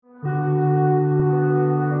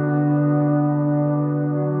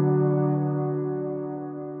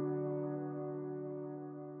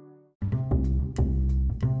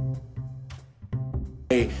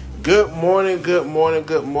morning, good morning,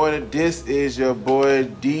 good morning. This is your boy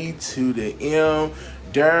D to the M,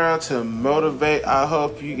 Daryl to Motivate. I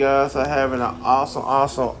hope you guys are having an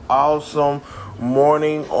awesome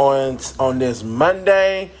morning on this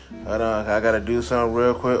Monday. Hold on, I gotta do something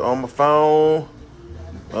real quick on my phone.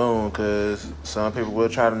 Boom, because some people will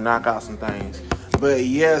try to knock out some things. But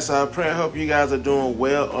yes, I pray and hope you guys are doing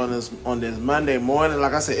well on this Monday morning.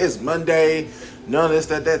 Like I said, it's Monday. Notice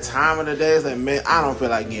that time of the day is like, man, I don't feel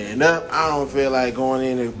like getting up. I don't feel like going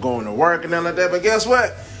in and going to work and nothing like that. But guess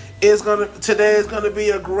what? Today is gonna be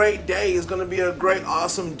a great day. It's gonna be a great,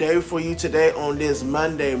 awesome day for you today on this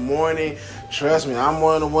Monday morning. Trust me, I'm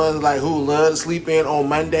one of the ones like who love to sleep in on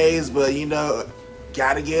Mondays, but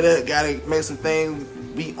gotta get up, gotta make some things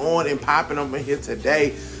be on and popping over here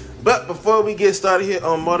today. But before we get started here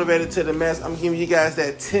on Motivated to the Max, I'm giving you guys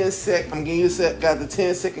that 10-second. I'm giving you got the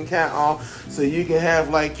 10-second count on, so you can have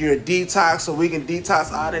like your detox, so we can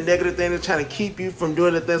detox all the negative things that's trying to keep you from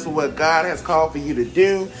doing the things for what God has called for you to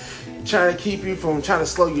do, trying to keep you from trying to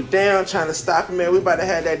slow you down, trying to stop you, man. We about to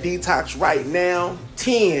have that detox right now.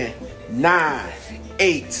 10, 9,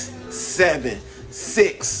 8, 7,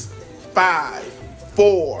 6, 5,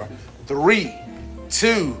 4, 3,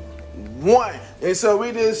 2, 1. And so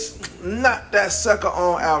we just knocked that sucker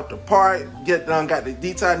on out the park. Got the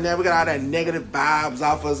detox. Now we got all that negative vibes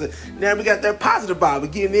off us. Now we got that positive vibe. We're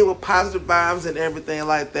getting in with positive vibes and everything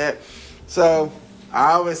like that. So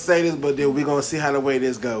I always say this, but then we're going to see how the way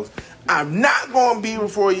this goes. I'm not going to be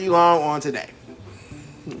before you long on today.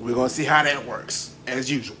 We're going to see how that works, as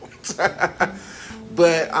usual.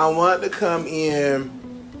 But I want to come in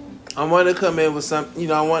with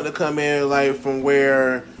something, I want to come in like from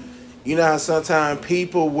where, how sometimes when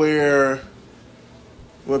people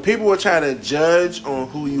will try to judge on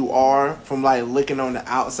who you are from like looking on the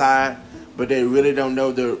outside, but they really don't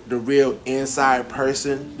know the real inside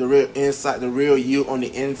person, the real you on the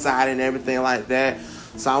inside and everything like that.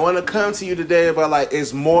 So I want to come to you today about like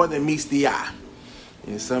it's more than meets the eye.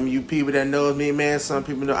 And some of you people that knows me, man, some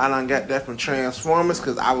people know I done got that from Transformers,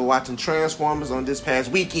 because I was watching Transformers on this past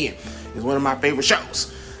weekend. It's one of my favorite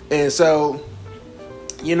shows. And so,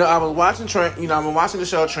 I was watching I've been watching the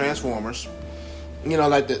show Transformers,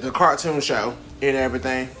 like the cartoon show and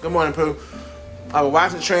everything. Good morning, Pooh. I was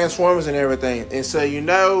watching Transformers and everything. And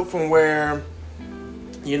so, from where,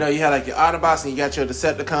 you had like your Autobots and you got your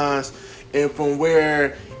Decepticons, and from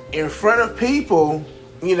where in front of people,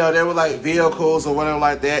 they were like vehicles or whatever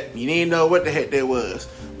like that. You didn't know what the heck that was.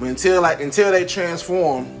 But until they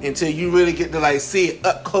transform, until you really get to like see it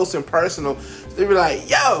up close and personal, they be like,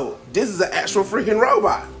 yo, this is an actual freaking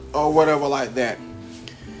robot or whatever like that.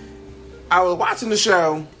 I was watching the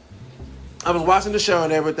show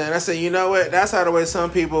and everything. I said, you know what? That's how the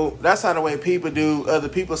way people do other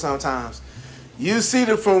people sometimes. You see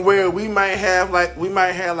it from where we might have like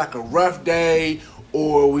a rough day,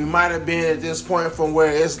 or we might have been at this point from where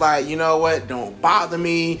it's like, you know what? Don't bother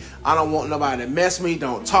me. I don't want nobody to mess me.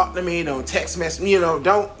 Don't talk to me. Don't text mess me. Don't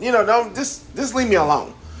just leave me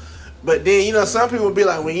alone. But then, some people be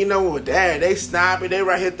like, well, with dad, they snobby. They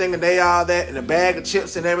right here thinking they all that and a bag of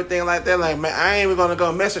chips and everything like that. Like, man, I ain't even going to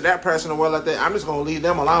go mess with that person or whatever like that. I'm just going to leave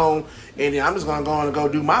them alone, and then I'm just going to go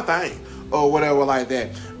do my thing or whatever like that.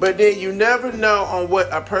 But then you never know on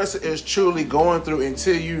what a person is truly going through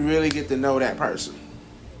until you really get to know that person.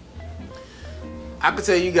 I can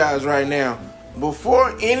tell you guys right now,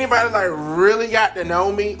 before anybody like really got to know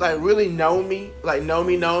me, like really know me, like know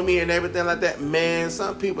me and everything like that, man,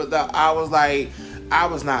 some people thought I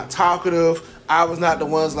was not talkative. I was not the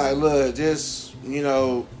ones like, look, just, you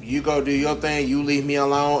go do your thing, you leave me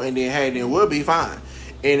alone, and then we'll be fine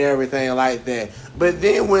and everything like that. But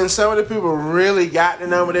then when some of the people really got to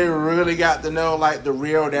know me, they really got to know like the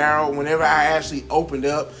real Daryl, whenever I actually opened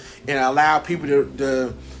up and allowed people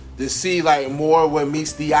to see like more what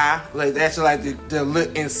meets the eye, like actually like the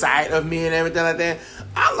look inside of me and everything like that.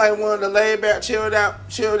 I'm like one of the laid back, chilled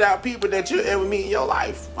out people that you ever meet in your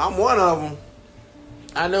life. I'm one of them.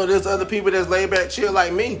 I know there's other people that's laid back, chill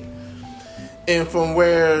like me. And from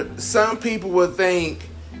where some people would think,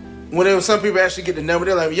 whenever some people actually get to know me,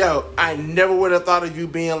 they're like, yo, I never would have thought of you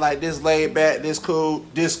being like this laid back, this cool,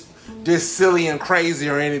 this silly and crazy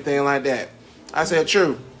or anything like that. I said,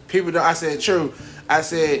 true. I said, true. I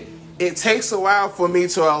said, it takes a while for me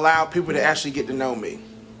to allow people to actually get to know me.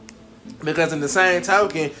 Because in the same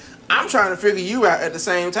token, I'm trying to figure you out at the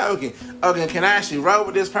same token. Okay, can I actually roll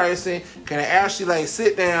with this person? Can I actually like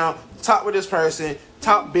sit down, talk with this person,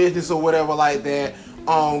 talk business or whatever like that,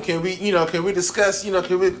 can we discuss,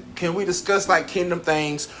 can we discuss like kingdom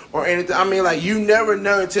things or anything? I mean, like, you never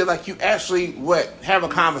know until like you actually have a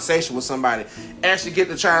conversation with somebody, actually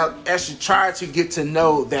try to get to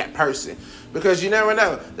know that person, because you never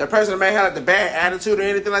know, that person may have like the bad attitude or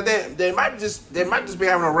anything like that. They might just be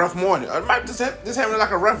having a rough morning, or they might just having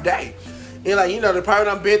like a rough day. And like, they probably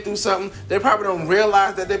done been through something. They probably don't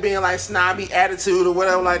realize that they're being like snobby attitude or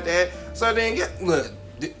whatever like that. So then look,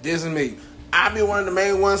 this is me. I be one of the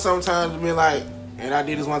main ones sometimes to be like, and I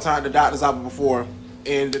did this one time at the doctor's office before,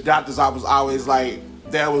 and the doctor's office always like,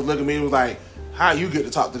 they was looking at me, was like, how you get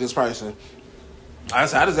to talk to this person? I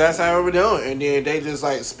said, I just asked how we doing, and then they just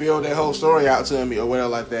like spilled their whole story out to me or whatever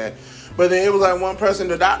like that. But then it was like one person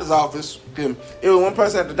in the doctor's office,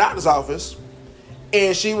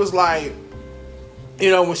 and she was like,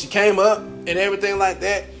 when she came up and everything like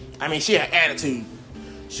that, I mean, she had attitude.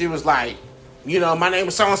 She was like, my name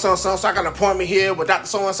is so-and-so, so I got an appointment here with Dr.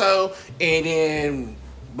 So-and-so, and then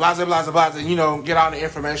blah, blah, blah, blah, get all the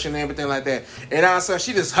information and everything like that. And all of a sudden,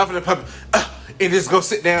 she just huffing the puppy, and just go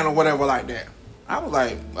sit down or whatever like that. I was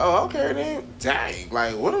like, oh, okay then. Dang,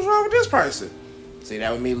 like, what is wrong with this person? See,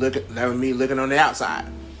 that was me looking on the outside.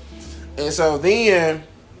 And so then,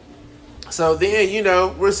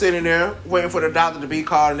 we're sitting there waiting for the doctor to be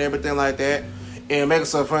called and everything like that. And it makes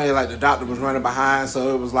it so funny, like the doctor was running behind,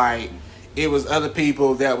 so it was like, it was other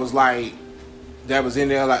people that was in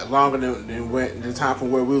there like longer than the time from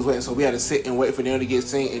where we was waiting, so we had to sit and wait for them to get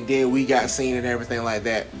seen, and then we got seen and everything like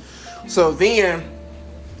that. So then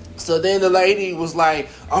the lady was like,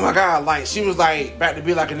 oh my God, like she was like about to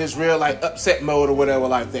be like in this real like upset mode or whatever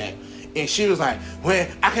like that. And she was like, well,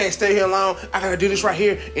 I can't stay here long. I gotta do this right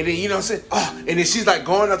here. And then, and then she's like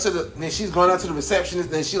going up to the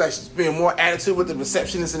receptionist, and she's being more attitude with the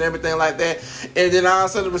receptionist and everything like that. And then all of a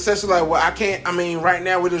sudden the receptionist like, well, I can't, right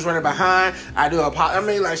now we're just running behind. I do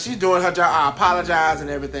apologize. Like she's doing her job. I apologize and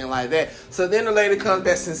everything like that. So then the lady comes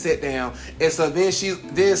back and sit down. And so then she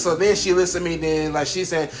listens to me, then like she's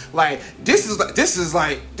saying, like, this is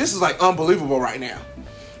like unbelievable right now.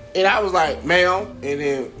 And I was like, ma'am, and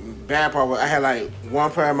then bad part was I had like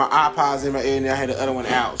one pair of my iPods in my ear and I had the other one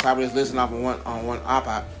out. So I was just listening off on one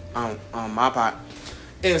iPod, on my iPod.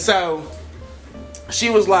 And so she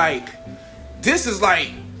was like, this is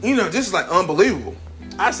like unbelievable.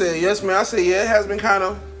 I said, yes, ma'am. I said, yeah, it has been kind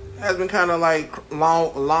of like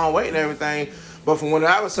long wait and everything. But from when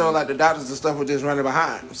I was told, like the doctors and stuff were just running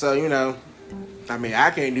behind. So,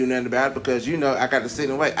 I can't do nothing about it because, I got to sit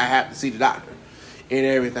and wait. I have to see the doctor and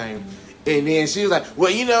everything. And then she was like,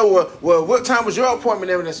 well, what time was your appointment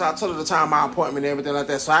and everything? So I told her the time of my appointment and everything like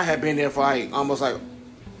that. So I had been there for almost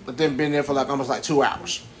 2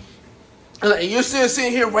 hours. And you're still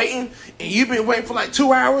sitting here waiting, and you've been waiting for like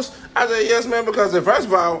 2 hours? I said, yes, man, because first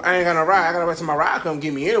of all, I ain't got no ride. I got to wait till my ride come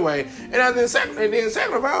get me anyway. And then second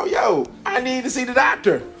of all, I need to see the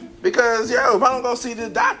doctor. Because, if I don't go see the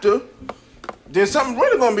doctor, then something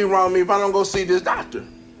really going to be wrong with me if I don't go see this doctor.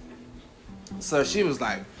 So she was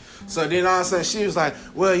like, so then all of a sudden she was like,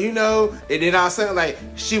 well, and then all of a sudden like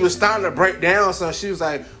she was starting to break down. So she was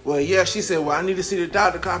like, well, yeah, she said, well, I need to see the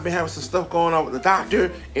doctor because I've been having some stuff going on with the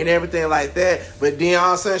doctor and everything like that. But then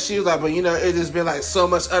all of a sudden she was like, but it just been like so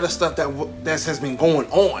much other stuff that has been going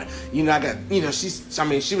on. I got,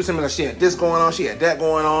 she was telling me like she had this going on, she had that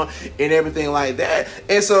going on and everything like that.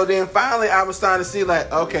 And so then finally I was starting to see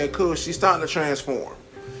like, okay, cool. She's starting to transform.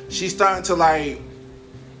 She's starting to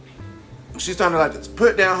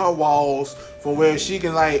put down her walls from where she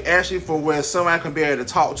can from where somebody can be able to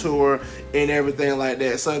talk to her and everything like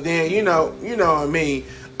that. So then, what I mean,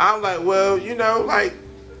 I'm like, well, like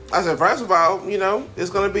I said, first of all, it's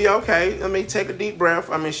gonna be okay. Take a deep breath.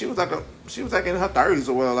 She was like in her 30s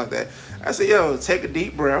or whatever like that. I said, take a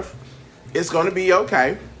deep breath. It's gonna be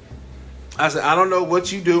okay. I said, I don't know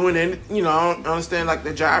what you do, and then, I don't understand like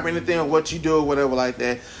the job or anything or what you do or whatever like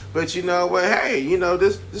that. But hey,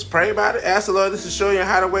 just pray about it. Ask the Lord just to show you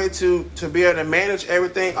how to be able to manage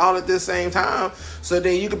everything all at the same time. So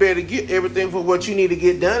then you can be able to get everything for what you need to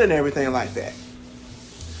get done and everything like that.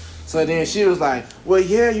 So then she was like, well,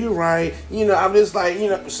 yeah, you're right. I'm just like, she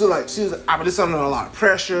was I've been just under a lot of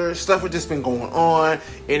pressure. Stuff has just been going on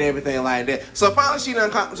and everything like that. So finally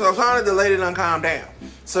the lady done calmed down.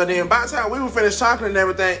 So then by the time we were finished talking and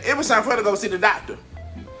everything, it was time for her to go see the doctor.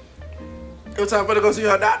 It was time for her to go see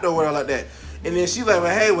her doctor or whatever like that. And then she's like,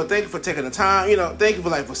 well, hey, well, thank you for taking the time. Thank you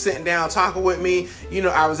for sitting down, talking with me.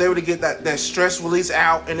 I was able to get that stress release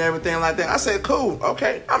out and everything like that. I said, cool,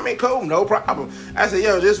 okay. Cool, no problem. I said,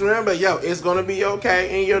 just remember, it's going to be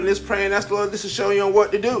okay. And just praying, that's the Lord, just to show you on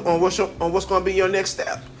what to do, on what's going to be your next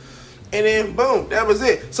step. And then boom, that was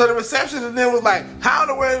it. So the receptionist then was like, how in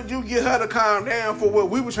the world did you get her to calm down for what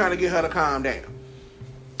we were trying to get her to calm down?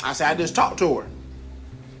 I said, I just talked to her.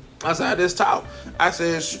 I said, I just talked. I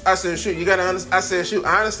said, shoot, you gotta understand. I said, shoot,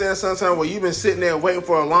 I understand sometimes where you've been sitting there waiting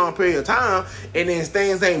for a long period of time and then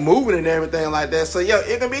things ain't moving and everything like that. So yo,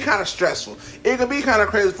 it can be kind of stressful. It can be kind of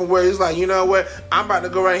crazy from where it's like, you know what, I'm about to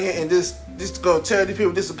go right here and just go tell these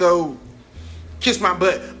people just to go kiss my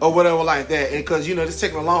butt or whatever like that, because you know this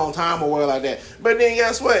taking a long time or whatever like that. But then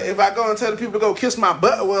guess what? If I go and tell the people to go kiss my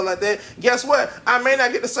butt or whatever like that, guess what? I may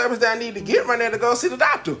not get the service that I need to get right now to go see the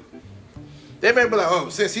doctor. They may be like, oh,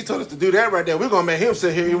 since he told us to do that right there, we're gonna make him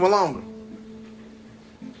sit here even longer.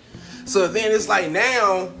 So then it's like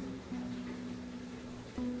now,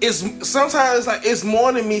 sometimes it's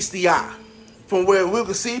more than meets the eye. From where we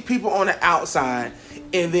can see people on the outside,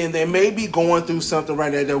 and then they may be going through something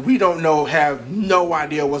right now that we don't know, have no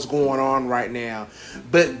idea what's going on right now.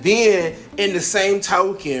 But then in the same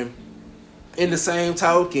token, they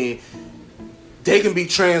can be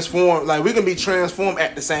transformed. Like we can be transformed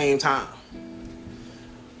at the same time.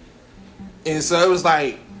 And so it was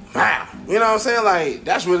like, wow, you know what I'm saying? Like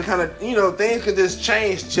that's really kind of, you know, things can just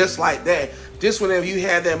change just like that. Just whenever you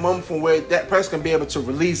have that moment from where that person can be able to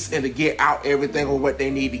release and to get out everything or what they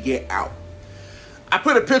need to get out. I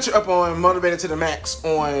put a picture up on Motivated to the Max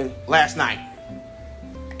on last night.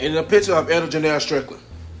 And a picture of Elder Janelle Strickland.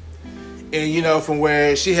 And, you know, from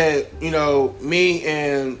where she had, you know, me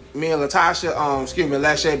and Latasha,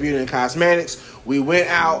 Lachey Beauty and Cosmetics. We went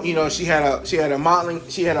out, you know, she had a modeling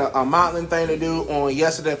thing to do on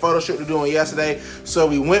yesterday, photo shoot to do on yesterday. So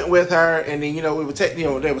we went with her, and then, you know,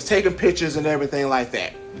 they was taking pictures and everything like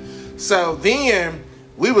that. So then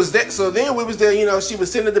we was there, you know, she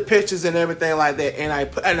was sending the pictures and everything like that.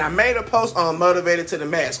 And I made a post on Motivated to the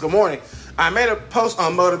Max. Good morning. I made a post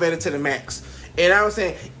on Motivated to the Max. And I was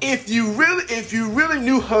saying, if you really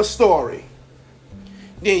knew her story,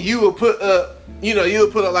 then you would put up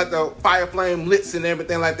like the fire flame lits and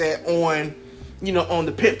everything like that on, you know, on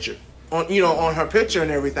the picture, on her picture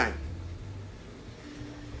and everything.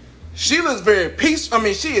 She looks very peaceful. I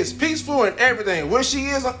mean, she is peaceful and everything. Where she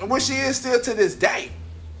is still to this day.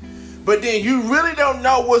 But then you really don't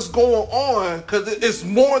know what's going on because it's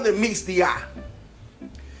more than meets the eye.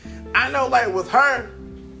 I know, like with her,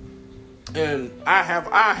 and I have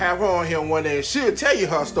her on here one day. She'll tell you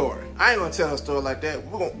her story. I ain't gonna tell her story like that.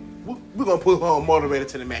 We're gonna put her on Motivated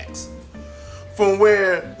to the Max. From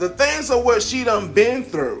where the things of what she done been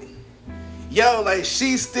through, yo, like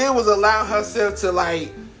she still was allowing herself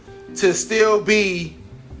to still be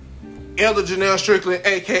Elder Janelle Strickland,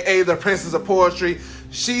 aka the Princess of Poetry.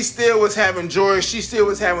 She still was having joy. She still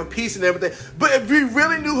was having peace and everything. But if we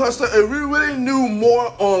really knew her story, if we really knew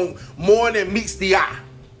more than meets the eye.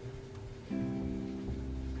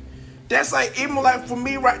 That's like even like for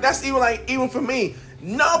me, right? That's even for me.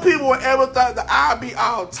 No people would ever thought that I'd be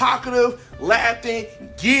all talkative, laughing,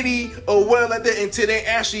 giddy, or whatever like that until they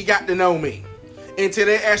actually got to know me. Until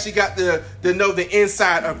they actually got to know the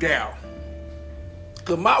inside of Daryl.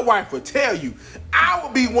 Because my wife would tell you, I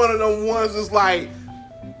would be one of them ones that's like,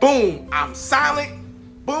 boom, I'm silent.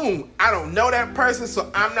 Boom, I don't know that person,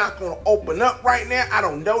 so I'm not going to open up right now. I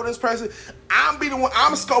don't know this person. I'm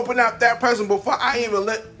scoping out that person before I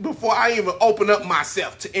even open up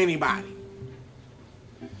myself to anybody.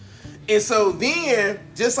 And so then,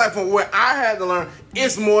 just like from what I had to learn,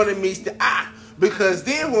 it's more than meets the eye. Because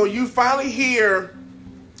then when you finally hear,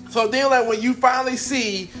 when you finally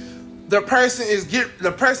see the person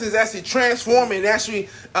is actually transforming and actually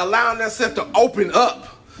allowing themselves to open up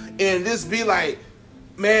and just be like,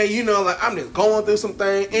 man, you know, like I'm just going through some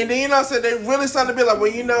things. And then, you know, so they really starting to be like,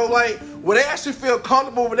 well, you know, like when they actually feel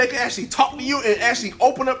comfortable, when they can actually talk to you and actually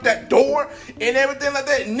open up that door and everything like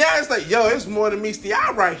that. Now it's like, yo, it's more than meets the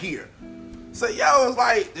eye right here. So, yo, it's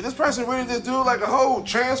like, did this person really just do like a whole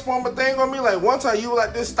transformer thing on me? Like one time you were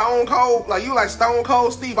like this Stone Cold, like you like Stone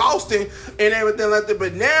Cold Steve Austin and everything like that.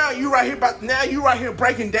 But now you right here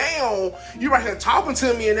breaking down. You right here talking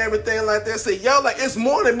to me and everything like that. Say, yo, like it's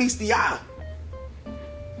more than meets the eye.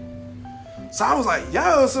 So I was like,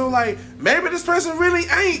 yo, so like maybe this person really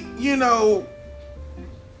ain't,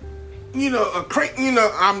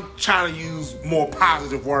 I'm trying to use more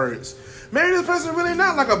positive words. Maybe this person really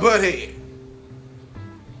not like a butthead.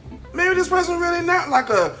 Maybe this person really not like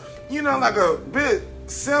a bit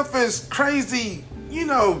selfish, crazy,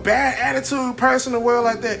 bad attitude person or world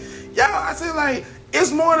like that. Yo, I say like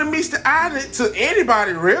it's more than meets the eye to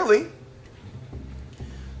anybody really.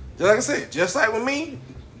 Just like I said, just like with me.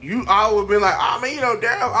 You always been like, oh man,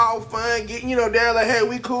 Daryl all fun, getting, Daryl like, hey,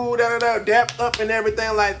 we cool, dap up and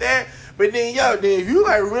everything like that. But then, then if you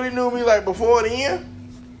like really knew me like before the end,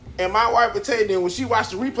 and my wife would tell you, then when she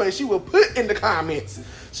watched the replay, she would put in the comments,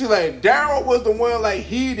 she like, Daryl was the one, like,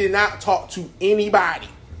 he did not talk to anybody.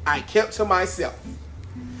 I kept to myself.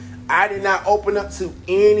 I did not open up to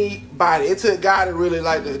anybody. It took God to really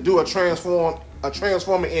like to do a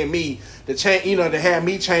transformer in me to change, to have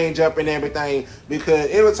me change up and everything. Because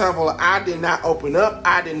it was time for I did not open up.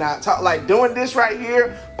 I did not talk. Like doing this right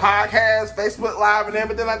here, podcast, Facebook Live, and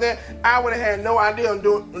everything like that. I would have had no idea of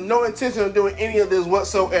doing, no intention of doing any of this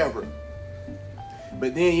whatsoever.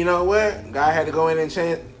 But then you know what? God had to go in and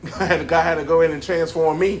change. God had to go in and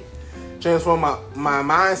transform me, transform my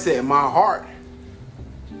mindset, my heart.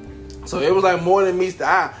 So it was like more than meets the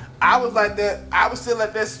eye. I was like that. I was still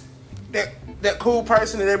like that cool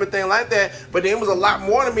person and everything like that. But then it was a lot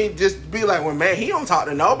more to me just to be like, well, man, he don't talk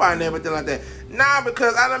to nobody and everything like that. Nah,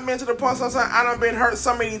 because I done been to the point sometimes I done been hurt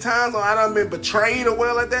so many times, or I done been betrayed or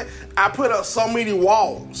well like that. I put up so many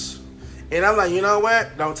walls. And I'm like, you know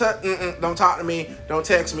what? Don't talk to me. Don't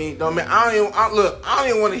text me. I don't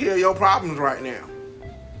even want to hear your problems right now.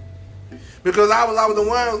 Because I was the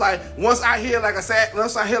one who was like, once I hear like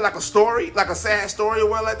a story, like a sad story or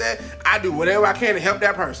what like that, I do whatever I can to help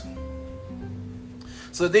that person.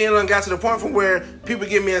 So then I got to the point from where people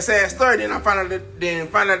give me a sad story, then I find out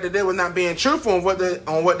that they were not being truthful on what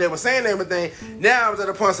they were saying and everything. Now I was at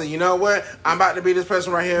the point saying, you know what? I'm about to be this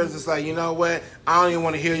person right here. It's just like, you know what? I don't even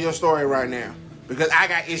want to hear your story right now. Because I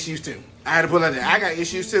got issues too. I had to put it like that. I got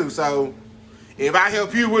issues too. So if I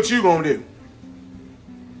help you, what you gonna do?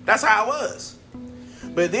 That's how I was.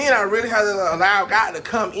 But then I really had to allow God to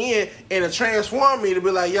come in and to transform me to be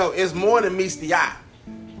like, yo, it's more than meets the eye.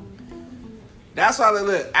 That's why,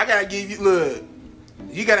 look, I gotta give you,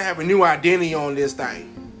 you gotta have a new identity on this thing.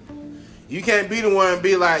 You can't be the one and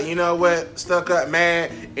be like, you know what, stuck up,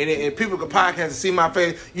 mad, and people could podcast and see my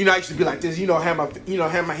face. I used to be like this, have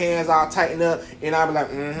my hands all tightened up, and I'd be like,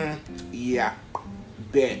 yeah,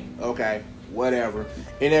 bet, okay. Whatever,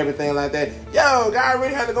 and everything like that. Yo, God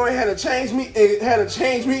really had to go ahead and change me. It had to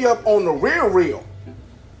change me up on the real.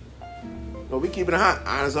 But we keeping it hot,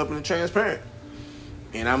 honest, open, and transparent.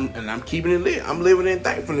 And I'm keeping it lit. I'm living in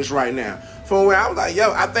thankfulness right now. From where I was like,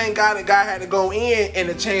 yo, I thank God that God had to go in and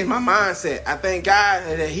to change my mindset. I thank God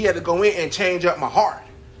that He had to go in and change up my heart.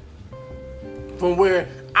 From where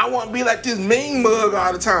I want to be like this mean mug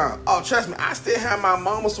all the time. Oh, trust me, I still have my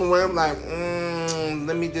moments from where I'm like,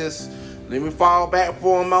 let me fall back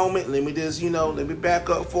for a moment. Let me just, let me back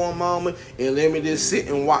up for a moment. And let me just sit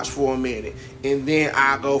and watch for a minute. And then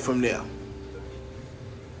I'll go from there.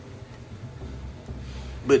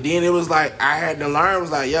 But then it was like, I had to learn, it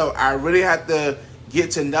was like, yo, I really have to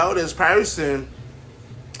get to know this person.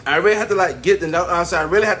 I really have to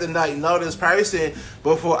know this person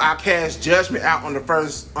before I cast judgment out on the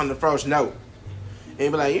first note.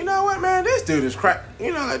 And be like, you know what, man, this dude is crap.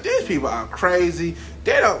 These people are crazy.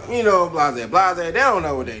 They don't, blase. They don't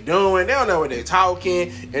know what they're doing. They don't know what they're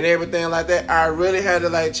talking and everything like that. I really had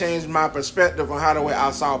to change my perspective on how the way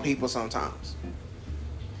I saw people sometimes.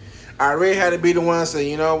 I really had to be the one to say,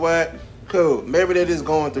 you know what, cool. Maybe they're just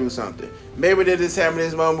going through something. Maybe they're just having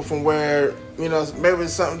this moment from where, maybe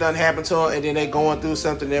something done happened to them and then they're going through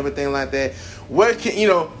something and everything like that.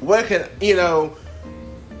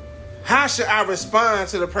 How should I respond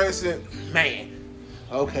to the person? Man,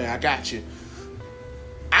 okay, I got you.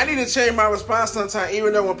 I need to change my response sometimes,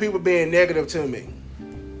 even though when people being negative to me.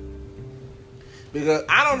 Because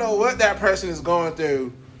I don't know what that person is going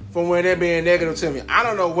through from when they're being negative to me. I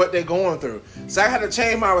don't know what they're going through. So I had to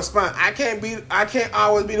change my response. I can't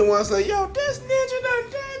always be the one to say, yo, this ninja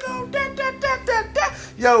done da.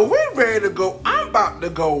 Yo, we're ready to go. I'm about to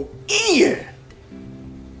go in.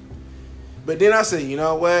 But then I said, you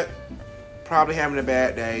know what? Probably having a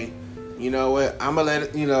bad day. You know what? I'm gonna let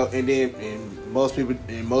it, and most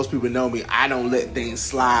people know me. I don't let things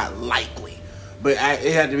slide lightly. But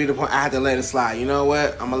it had to be the point I had to let it slide. You know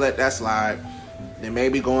what? I'm gonna let that slide. They may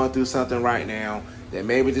be going through something right now. There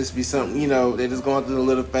maybe just be something, they're just going through a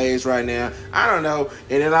little phase right now. I don't know.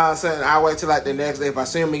 And then all of a sudden, I wait till the next day. If I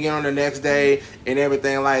see them again on the next day and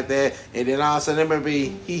everything like that, and then all of a sudden, they may be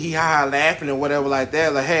hee ha ha laughing or whatever like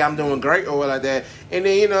that. Like, hey, I'm doing great or whatever like that. And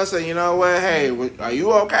then, say, you know what, hey, are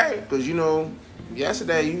you okay? Because,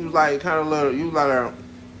 yesterday you was like kind of little, you was like a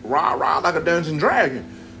rah like a Dungeon Dragon.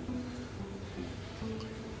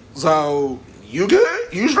 So, you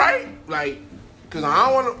good? You straight? Because I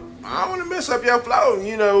don't want to mess up your flow,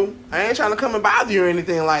 I ain't trying to come and bother you or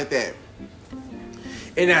anything like that.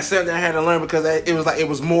 And that's something I had to learn because it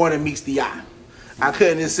was more than meets the eye. I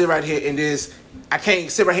couldn't just sit right here and I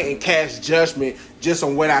can't sit right here and cast judgment just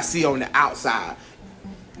on what I see on the outside.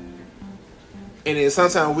 And then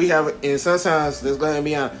sometimes there's going to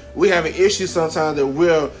be we have an issue sometimes that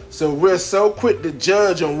we're so quick to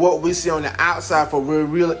judge on what we see on the outside for where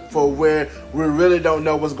we really don't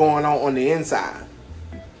know what's going on the inside.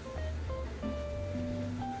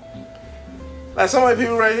 Like so many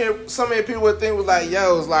people right here, so many people would think was like,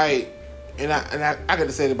 yo, it's like, and I got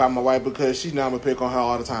to say it about my wife because she know I'm gonna pick on her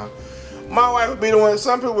all the time. My wife would be the one.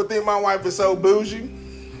 Some people would think my wife is so bougie.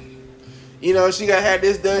 You know, she got had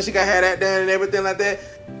this done, she got had that done, and everything like that.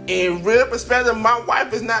 In real perspective, my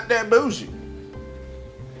wife is not that bougie.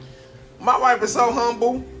 My wife is so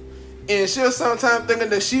humble, and she'll sometimes thinking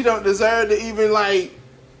that she don't deserve to even like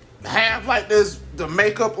have like the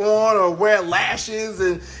makeup on or wear lashes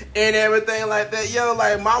and everything like that. Yo,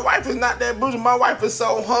 like my wife is not that bougie. My wife is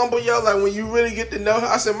so humble, yo. Like when you really get to know her,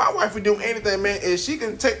 I said my wife would do anything, man. If she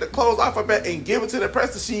can take the clothes off her back and give it to the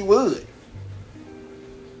person, she would.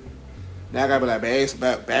 Now I gotta be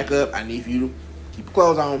like, back up. I need you to keep your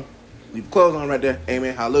clothes on. Leave your clothes on right there.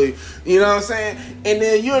 Amen. Hallelujah. You know what I'm saying? And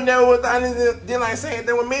then you'll never without then like saying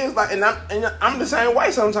that with me is like, and I'm the same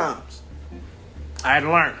way sometimes. I had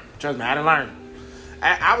to learn. Trust me, I had to learn.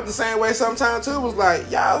 I was the same way sometimes too. It was like,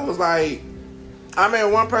 y'all was like, I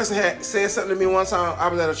mean, one person had said something to me one time. I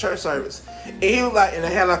was at a church service, and he was like, and I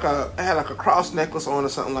had like a cross necklace on or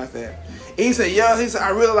something like that. And he said,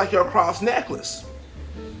 I really like your cross necklace.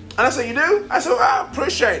 And I said, you do? I said, well, I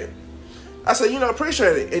appreciate it. I said,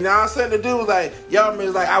 appreciate it. And all I said to do was like, y'all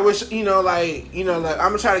mean like, I wish, like I'm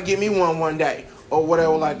gonna try to get me one day or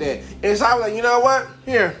whatever like that. And so I was like, you know what?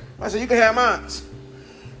 Here. I said, you can have mine.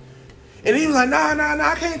 And he was like, nah,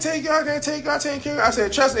 I can't take you. I can't take you. I take care of you. I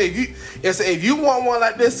said, trust me, if you want one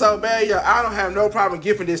like this so bad, yo, I don't have no problem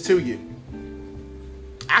giving this to you.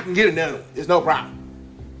 I can get another one. It's no problem.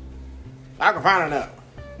 I can find another one.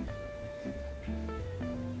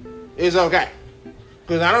 It's okay,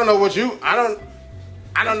 because I don't know what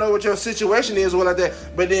your situation is or like that.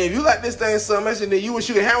 But then if you like this thing so much, and then you wish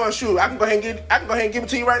you could have one, shoot, I can go ahead and give it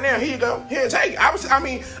to you right now. Here you go. Here, take it. I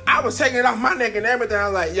was taking it off my neck and everything. I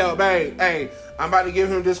was like, yo, babe, hey, I'm about to give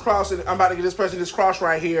him this cross, and I'm about to give this person this cross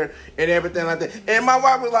right here and everything like that. And my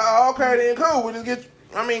wife was like, oh, okay, then cool. We just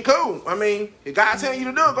cool. If God telling you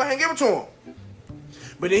to do it, go ahead and give it to him.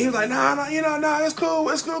 But then he was like, no, it's cool.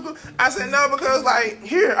 I said, no, because like,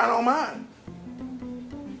 here, I don't mind.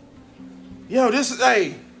 Yo, this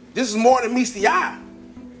is more than meets the eye.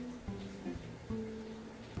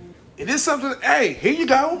 It is something, hey, here you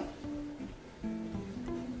go.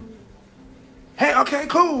 Hey, okay,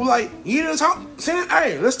 cool. Like, you need to talk.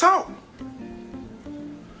 Hey, let's talk.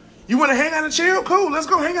 You want to hang out and chill? Cool, let's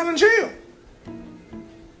go hang out and chill.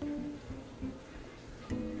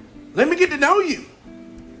 Let me get to know you.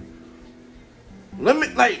 Let me,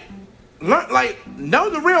 know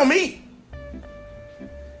the real me.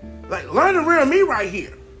 Like, learn the real me right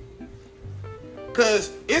here.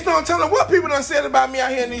 Because it's no telling what people done said about me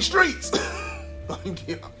out here in these streets.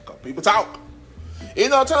 People talk. It's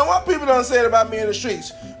no telling what people done said about me in the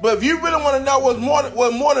streets. But if you really want to know what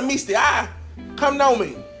more than meets the eye, come know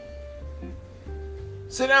me.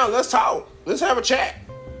 Sit down, let's talk. Let's have a chat.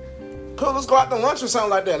 Cool, let's go out to lunch or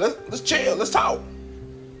something like that. Let's chill, let's talk.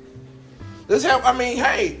 Let's have,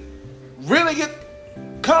 hey, really get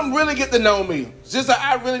to know me. It's just that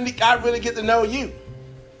I really get to know you.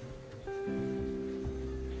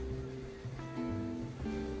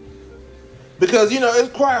 Because, it's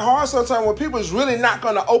quite hard sometimes when people is really not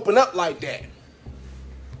going to open up like that.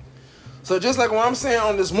 So just like what I'm saying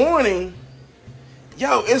on this morning,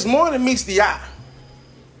 yo, it's more than meets the eye.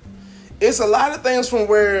 It's a lot of things from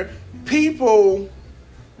where people,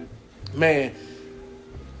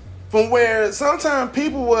 from where sometimes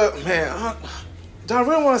people would, do I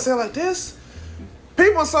really want to say it like this?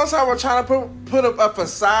 People sometimes are trying to put up a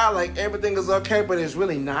facade like everything is okay, but it's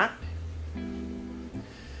really not.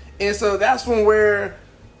 And so that's from where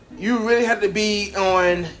you really have to be at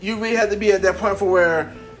that point for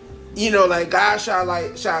where, like God should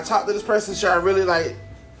I talk to this person? Should I really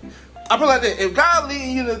I put it like that. If God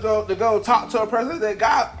leading you to go talk to a person, then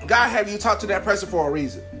God have you talk to that person for a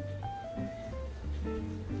reason.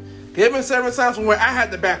 There have been several times where I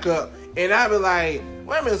had to back up and I'd be like,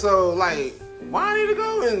 wait a minute, so why I need to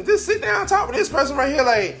go and just sit down and talk with this person right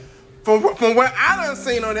here? From what I done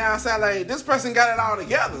seen on the outside, this person got it all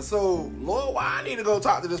together. So, Lord, why I need to go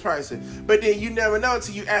talk to this person? But then you never know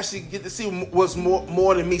until you actually get to see what's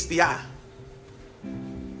more than meets the eye.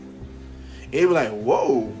 It'd be like,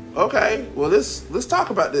 whoa, okay, well, let's talk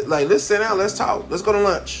about this. Let's sit down, let's talk. Let's go to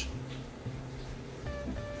lunch.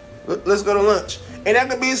 Let's go to lunch. And that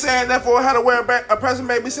could be saying that for how to wear a person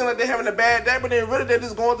may be saying like they're having a bad day, but then really they're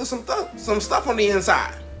just going through some stuff on the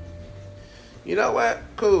inside. you know what?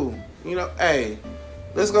 Cool. You know, hey,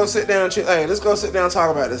 let's go sit down. Let's go sit down and talk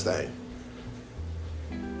about this thing.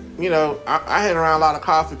 You know, I hang around a lot of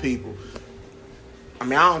coffee people. I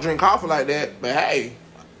mean, I don't drink coffee like that, but hey,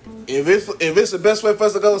 if it's the best way for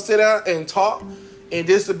us to go sit down and talk, and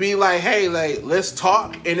just to be like, hey, like, let's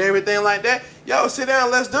talk and everything like that, yo, sit down,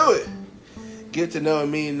 let's do it. Get to know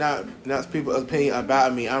me, not people's opinion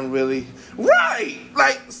about me. I'm really right.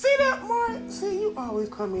 Like, see that, Mark? See, you always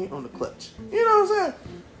come in on the clutch. You know what I'm saying?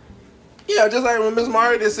 Yeah, just like when Miss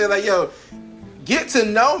Mari just said, like, yo, get to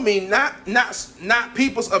know me, not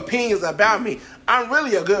people's opinions about me. I'm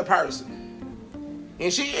really a good person.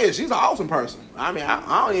 And she is. She's an awesome person. I mean,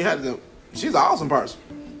 I don't even have to. She's an awesome person.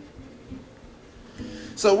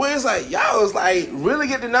 So when it's like, y'all, it's like, really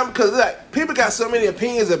get to know me, because like, people got so many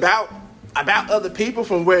opinions about other people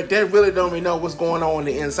from where they really don't even know what's going on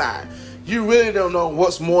the inside. You really don't know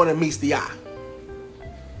what's more than meets the eye.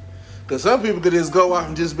 Because some people could just go off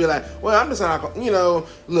and just be like, well, I'm just like, you know,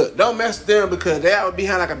 look, don't mess with them because they would be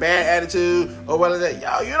having like a bad attitude or whatever. That,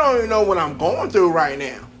 yo, you don't even know what I'm going through right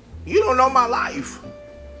now. You don't know my life.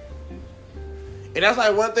 And that's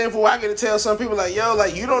like one thing for what I get to tell some people, like, yo,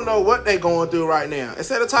 like, you don't know what they're going through right now.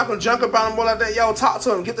 Instead of talking junk about them more like that, yo, talk to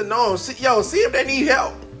them, get to know them. See if they need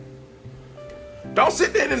help. Don't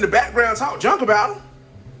sit there in the background talk junk about them.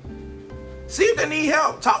 See if they need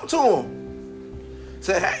help. Talk to them.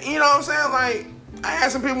 Say, hey, you know what I'm saying? Like, I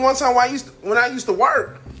had some people one time when I used to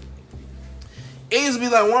work. It used to be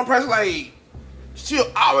like one person, like,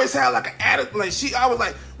 she'll always have like an attitude. Like, she always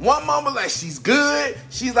like, one moment, like, she's good.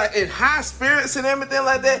 She's like in high spirits and everything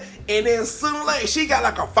like that. And then soon, like, she got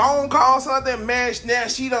like a phone call or something like that. Man, now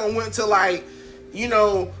she done went to like, you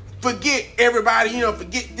know, forget everybody, you know,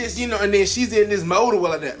 forget this, you know, and then she's in this mode or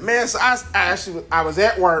like that. Man, so I was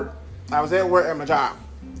at work. I was at work at my job.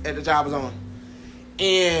 At the job I was on.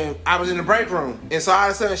 And I was in the break room. And so all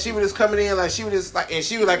of a sudden she was just coming in, like, she was just like, and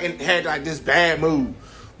she was like, had like this bad mood.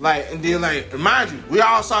 Like, and then like, remind you, we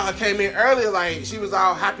all saw her came in earlier, like, she was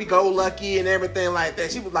all happy-go-lucky and everything like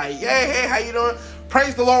that. She was like, yeah, hey, how you doing?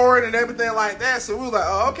 Praise the Lord and everything like that. So we was like,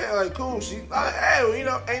 oh, okay, like, cool. She like, hey, well, you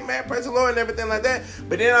know, amen, praise the Lord and everything like that.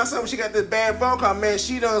 But then all of a sudden she got this bad phone call, man,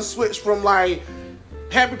 she done switched from like,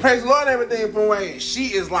 happy, praise the Lord and everything, from like, she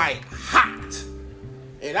is like hot.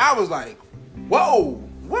 And I was like, whoa,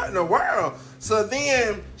 what in the world? So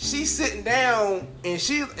then she's sitting down and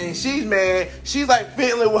she's mad. She's like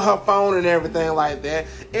fiddling with her phone and everything like that.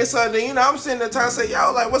 And so then, you know, I'm sitting there trying to say,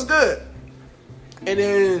 yo, like, what's good? And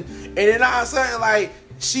then all of a sudden, like,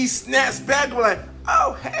 she snaps back like,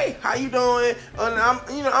 oh, hey, how you doing? And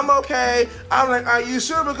I'm okay. I'm like, are you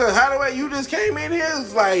sure? Because how the way you just came in here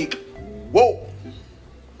is like, whoa.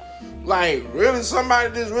 Like, really,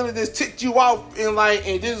 somebody just ticked you off and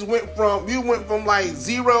just went from like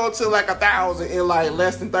 0 to like 1,000 in like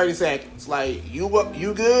less than 30 seconds. Like, you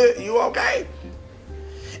good? You okay?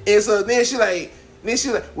 And so then she like,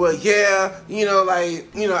 well, yeah, you know,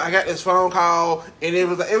 like, you know, I got this phone call and it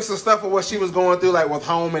was some stuff of what she was going through, like with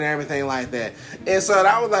home and everything like that. And so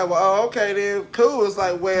I was like, well, oh, okay, then cool. It's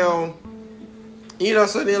like, well, you know,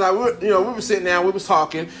 so then like we were sitting down, we was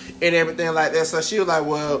talking and everything like that. So she was like,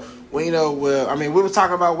 well, you know, I mean, we were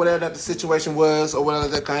talking about whatever that the situation was or whatever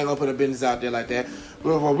that, I ain't gonna put a business out there like that.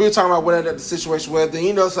 We were talking about whatever that the situation was. Then,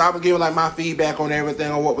 you know, so I was giving like my feedback on everything,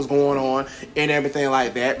 on what was going on and everything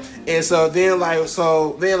like that. And so then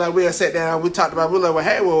we had sat down, we talked about, we were like, well,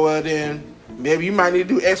 hey, well, then maybe you might need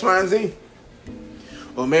to do X, Y, and Z.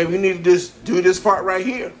 Or maybe you need to just do this part right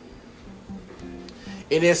here.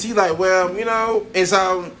 And then she's like, well, you know, and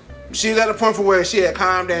so she's at a point for where she had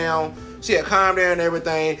calmed down. She had calmed down and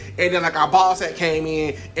everything. And then like our boss had came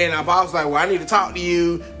in and our boss was like, well, I need to talk to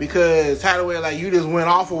you because how the way like you just went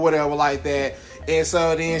off or whatever like that. And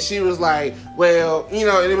so then she was like, well, you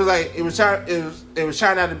know, and it was about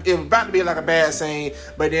to be like a bad scene.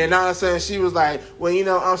 But then all of a sudden she was like, well, you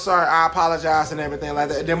know, I'm sorry, I apologize and everything like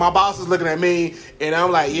that. And then my boss was looking at me and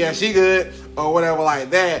I'm like, yeah, she good or whatever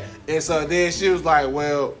like that. And so then she was like,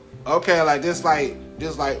 well, okay, like just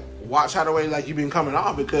watch how the way like you been coming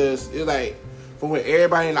off because it's like from where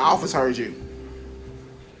everybody in the office heard you.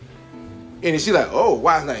 And then she like, oh,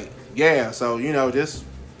 why? It's like, yeah, so just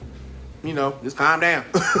calm down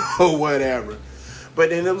or whatever.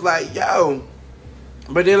 But then it was like, yo.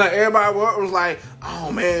 But then like everybody was like,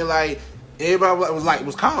 oh man, like everybody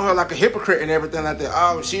was calling her like a hypocrite and everything like that.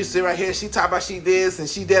 Oh, she sit right here, she talk about she this and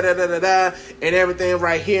she da da da da da and everything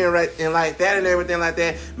right here and right and like that and everything like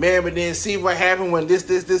that. Man, but then see what happened when this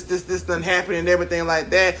done happen and everything like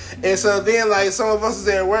that. And so then like some of us is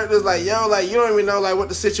at work was like, yo, like you don't even know like what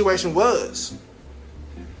the situation was.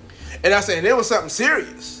 And I said, and it was something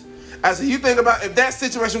serious. I said, you think about if that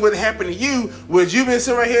situation would have happened to you, would you been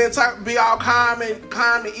sitting right here and be all calm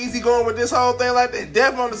and easy going with this whole thing like that?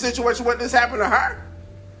 Definitely on the situation what this happened to her.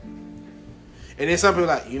 And then some people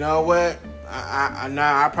like, you know what?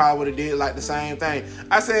 I probably would have did like the same thing.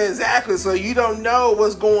 I said, exactly. So you don't know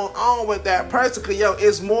what's going on with that person. Cause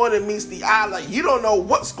it's more than meets the eye. Like, you don't know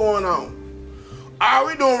what's going on. All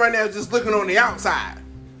we doing right now is just looking on the outside.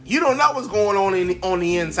 You don't know what's going on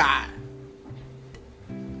the inside.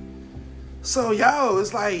 So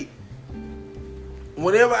it's like,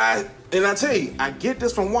 whenever I tell you, I get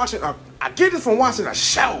this from watching a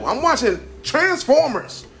show. I'm watching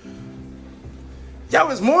Transformers.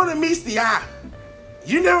 It's more than meets the eye.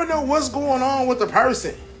 You never know what's going on with the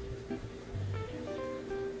person.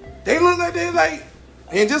 They look like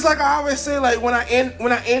and just like I always say, like when I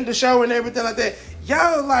end the show and everything like that,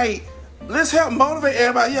 like, let's help motivate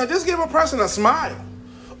everybody. Just give a person a smile.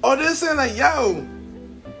 Or just say like, I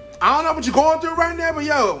don't know what you're going through right now, but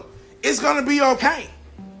it's gonna be okay.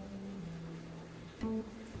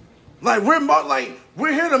 Like we're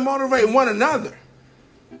here to motivate one another.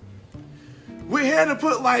 We're here to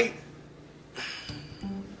put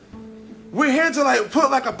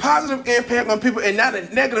a positive impact on people and not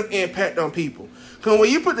a negative impact on people. Because when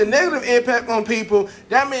you put the negative impact on people,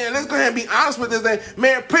 that man, let's go ahead and be honest with this thing,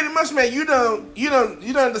 man, pretty much, man, you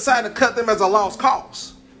don't decide to cut them as a lost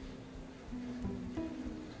cause.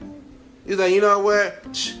 He's like, you know what?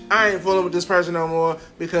 I ain't fooling with this person no more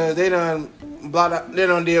because they done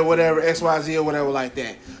did whatever, XYZ or whatever like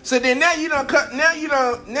that. So then now you don't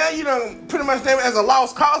pretty much name it as a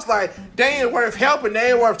lost cause, like they ain't worth helping,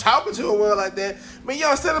 they ain't worth talking to or whatever like that. But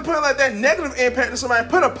instead of putting like that negative impact to somebody,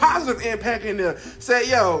 put a positive impact in there.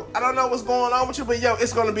 Say, I don't know what's going on with you, but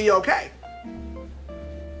it's gonna be okay.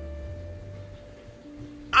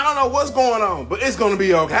 I don't know what's going on, but it's gonna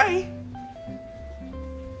be okay.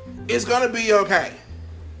 It's gonna be okay.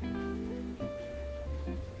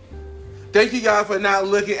 Thank you guys for not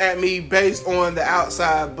looking at me based on the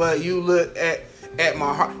outside, but you look at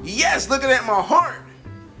my heart. Yes, looking at my heart.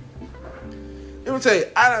 Let me tell you,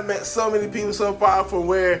 I done met so many people so far from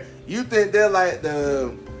where you think they're like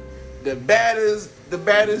the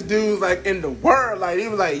baddest dudes like in the world. Like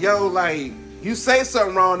even like, like you say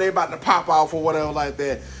something wrong, they about to pop off or whatever like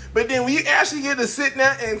that. But then when you actually get to sit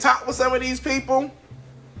down and talk with some of these people,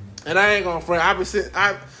 and I ain't gonna front,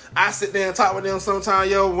 I sit there and talk with them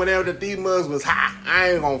sometimes, whenever these mugs was high.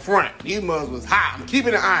 I ain't gonna front. These mugs was high. I'm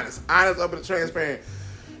keeping it honest up and transparent.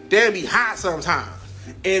 They'll be high sometimes.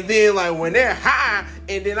 And then like when they're high,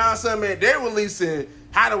 and then all of a sudden, man, they're releasing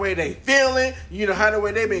how the way they feeling, how the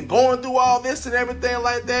way they been going through all this and everything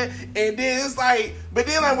like that. And then it's like, but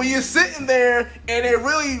then like when you're sitting there and they're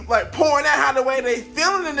really like pouring out how the way they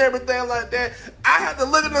feeling and everything like that, I have to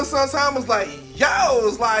look at them sometimes. It's like,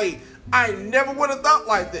 it's like, I never would have thought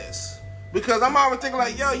like this. Because I'm always thinking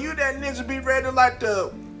like, you that ninja be ready to like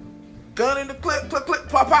the gun in the clip, click, click,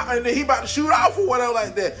 pop, pop, and then he about to shoot off or whatever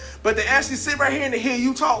like that. But to actually sit right here and to hear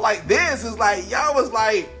you talk like this is like, was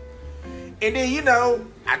like, and then,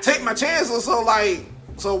 I take my chances. So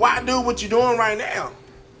why do what you're doing right now?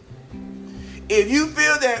 If you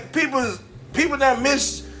feel that people that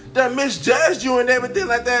misjudged you and everything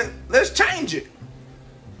like that, let's change it.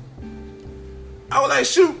 I was like,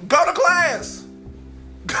 shoot, go to class.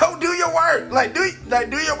 Go do your work.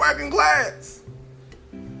 Do your work in class.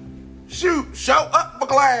 Shoot, show up for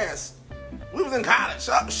class. We was in college.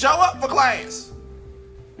 Show up for class.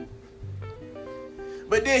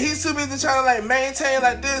 But then he's too busy trying to like maintain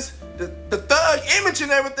like this, the thug image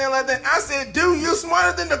and everything like that. I said, dude, you're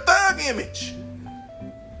smarter than the thug image.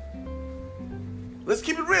 Let's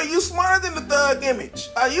keep it real. You smarter than the thug image.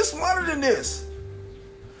 Are you smarter than this?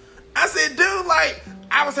 I said, dude, like,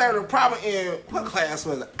 I was having a problem in, what class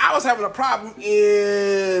was it? I was having a problem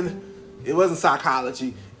in, it wasn't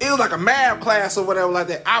psychology. It was like a math class or whatever like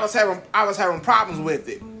that. I was having problems with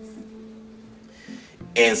it.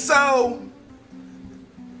 And so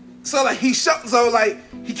like he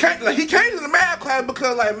came to the math class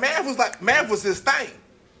because like math was his thing.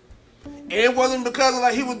 And it wasn't because of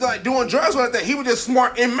like he was like doing drugs or like that. He was just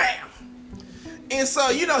smart in math. And so,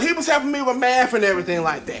 he was helping me with math and everything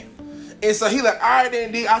like that. And so he like, all right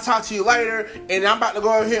then, D, I'll talk to you later. And I'm about to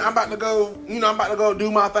go here. I'm about to go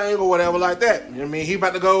do my thing or whatever like that. You know what I mean? He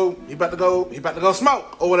about to go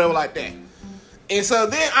smoke or whatever like that. And so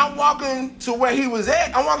then I'm walking to where he was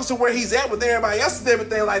at. I'm walking to where he's at with everybody else and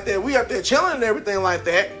everything like that. We up there chilling and everything like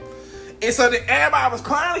that. And so then everybody was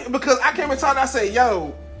clowning because I came and talked. I said,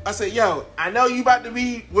 yo, I know you about to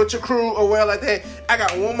be with your crew or whatever like that. I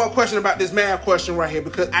got one more question about this math question right here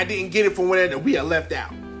because I didn't get it from where that we had left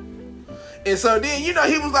out. And so then, he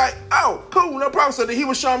was like, oh, cool, no problem. So then he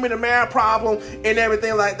was showing me the math problem and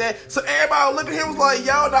everything like that. So everybody looking at him was like,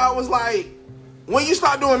 yo, dog, was like, when you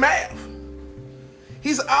start doing math?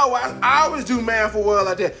 He said, oh, I always do math for well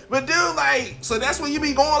like that. But dude, like, so that's when you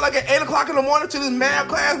be going like at 8 o'clock in the morning to this math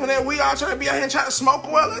class when we all trying to be out here and trying to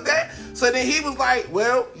smoke well like that? So then he was like,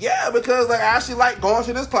 well, yeah, because like I actually like going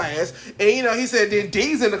to this class. And he said then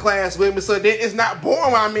D's in the class with me, so then it's not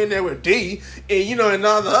boring when I'm in there with D and and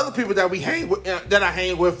all the other people that we hang with, that I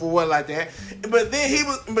hang with for what like that. But then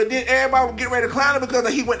everybody would get ready to clown him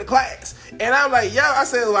because he went to class. And I'm like, yo, I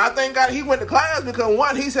said, well, I thank God he went to class because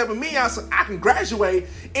one, he's helping me out so I can graduate.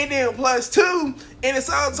 And then plus two, and it's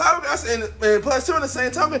all talking, and plus two in the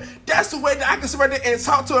same token, that's the way that I can sit right there and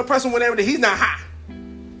talk to a person whenever he's not high.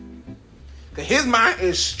 Because his mind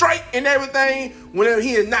is straight and everything whenever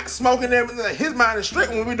he is not smoking and everything. His mind is straight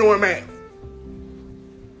when we're doing math.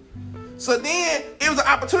 So then it was an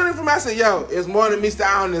opportunity for me. I said, yo, it's more than me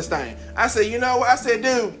style on this thing. I said, you know what? I said,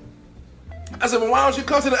 dude, well, why don't you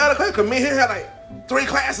come to the other class? Because me and him had like 3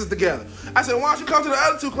 classes together. I said, why don't you come to the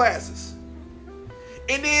other 2 classes?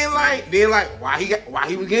 And then while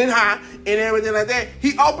he was getting high and everything like that,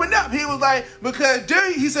 he opened up. He was like, because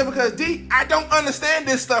D, I don't understand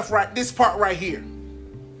this part right here.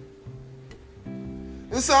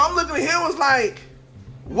 And so I'm looking at him was like,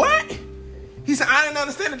 what? He said, I didn't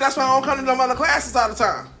understand it. That's why I don't come to them other classes all the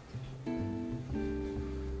time.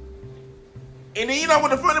 And then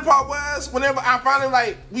what the funny part was, whenever I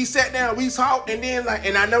finally we sat down, we talked, and then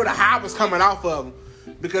and I know the high was coming off of him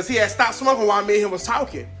because he had stopped smoking while me and him was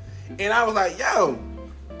talking. And I was like, yo,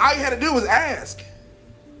 all you had to do was ask.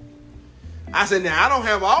 I said, now I don't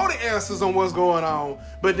have all the answers on what's going on,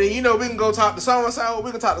 but then we can go talk to so-and-so,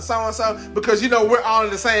 we can talk to so-and-so, because we're all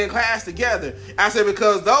in the same class together. I said,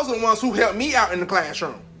 because those are the ones who helped me out in the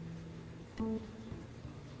classroom.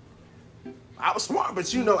 I was smart, but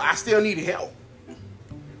I still needed help.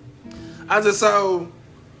 I said, all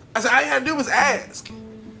you had to do was ask.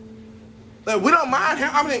 Like, we don't mind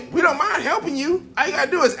helping you. All you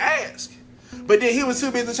gotta do is ask. But then he was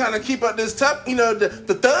too busy trying to keep up this tough,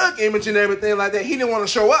 the thug image and everything like that. He didn't want to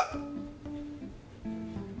show up.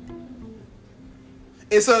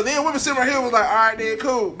 And so then we were sitting right here, was like, all right, then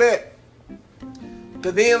cool, bet.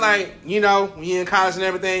 Cause then when you're in college and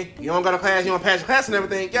everything, you don't go to class, you don't pass your class and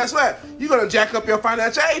everything, guess what? You're gonna jack up your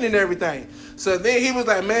financial aid and everything. So then he was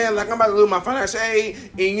like, man, I'm about to lose my financial aid,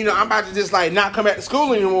 and I'm about to just not come back to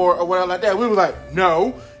school anymore or whatever like that. We were like,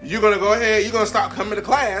 no, you're gonna go ahead, you're gonna stop coming to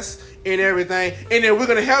class and everything, and then we're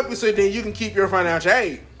gonna help you so then you can keep your financial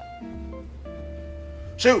aid.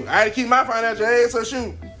 Shoot, I had to keep my financial aid, so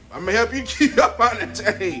shoot, I'm gonna help you keep your financial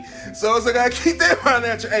aid. So I gotta keep that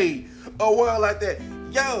financial aid or whatever like that.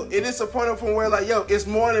 Yo, it is a point from where it's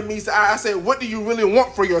more than me. So I said, what do you really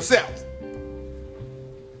want for yourself?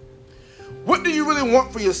 What do you really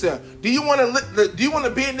want for yourself? Do you want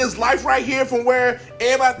to be in this life right here from where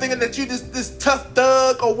everybody thinking that you this tough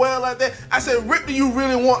thug or well like that? I said, what do you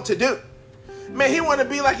really want to do? Man, he wanted to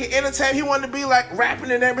be like an entertainer. He wanted to be like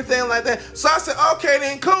rapping and everything like that. So I said, okay,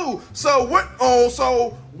 then cool. So what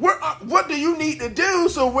do you need to do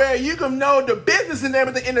so where you can know the business and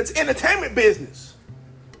everything in the entertainment business?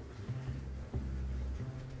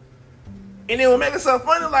 And it would make it so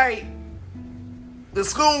funny, the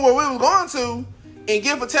school where we were going to in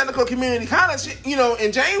Guilford Technical Community College,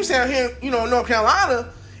 in Jamestown here, North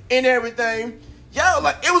Carolina and everything. Yo,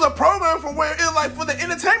 it was a program from where it was for the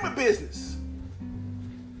entertainment business.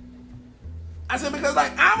 I said, because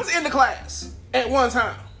I was in the class at one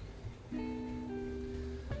time.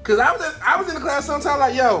 Cause I was in the class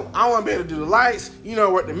sometimes yo, I want to be able to do the lights,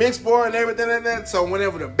 work the mix board and everything like that. So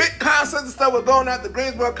whenever the big concerts and stuff was going out, the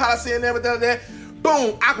Greensboro Coliseum and everything like that,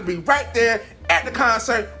 boom, I could be right there at the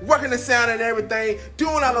concert, working the sound and everything,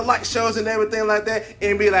 doing all the light shows and everything like that,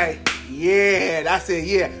 and be like, yeah, that's it,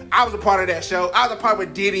 yeah. I was a part of that show. I was a part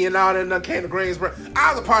with Diddy and all that came to Greensboro.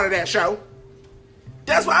 I was a part of that show.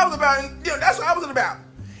 That's what I was about. That's what I was about.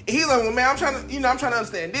 And he's like, well, man, I'm trying to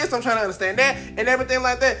understand this, I'm trying to understand that, and everything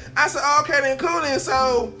like that. I said, oh, okay, then cool then.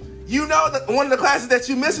 So, that one of the classes that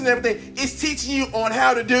you missing and everything is teaching you on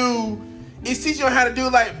how to do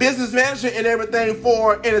business management and everything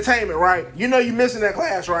for entertainment, right? You missing that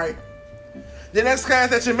class, right? The next class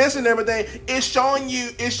that you're missing and everything is showing you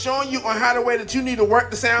on how the way that you need to work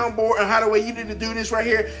the soundboard and how the way you need to do this right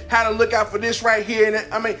here, how to look out for this right here.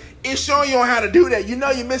 And it's showing you on how to do that.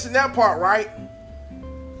 You're missing that part, right?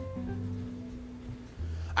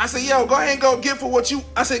 I said, yo, go ahead and go get for what you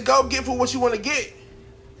want to get.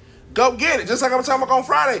 Go get it. Just like I'm talking about on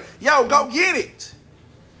Friday. Yo, go get it.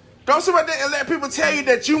 Don't sit right there and let people tell you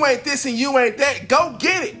that you ain't this and you ain't that. Go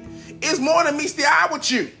get it. It's more than meets the eye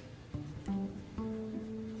with you.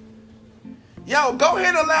 Yo, go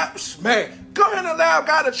ahead and allow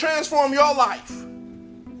God to transform your life.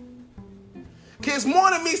 Because it's more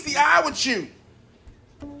than meets the eye with you.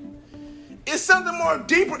 It's something more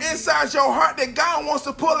deeper inside your heart that God wants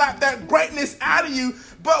to pull out that greatness out of you.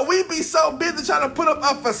 But we be so busy trying to put up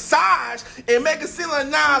a facade and make it seem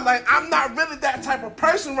like I'm not really that type of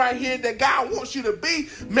person right here that God wants you to be.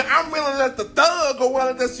 Man, I'm really like the thug or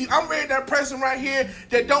whatever. I'm really that person right here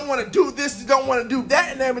that don't want to do this, don't want to do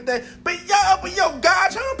that and everything. But yo,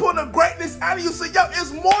 God trying to pull the greatness out of you. So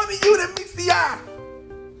it's more than you that meets the eye.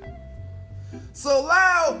 So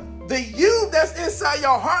allow the you that's inside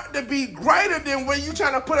your heart to be greater than when you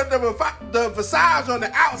trying to put up the facade on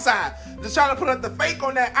the outside. Just trying to put up the fake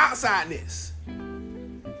on that outsideness.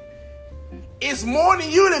 It's more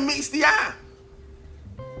than you that meets the eye.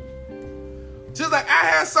 Just like I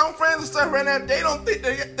have some friends and stuff right now, they don't think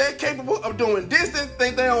they're capable of doing this. They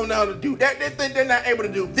think they don't know how to do that. They think they're not able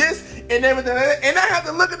to do this and everything. And I have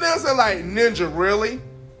to look at them and say like, Ninja, really?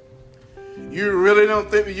 You really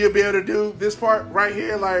don't think that you'll be able to do this part right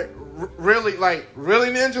here? Really,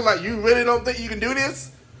 Ninja? Like, you really don't think you can do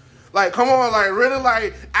this? Like, come on,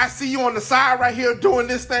 really, I see you on the side right here doing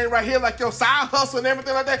this thing right here, like your side hustle and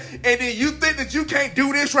everything like that, and then you think that you can't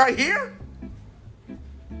do this right here?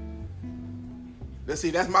 Let's see,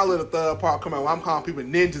 that's my little third part coming out. I'm calling people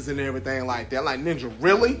ninjas and everything like that. Like, Ninja,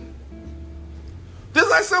 really? Just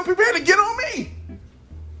like some people had to get on me.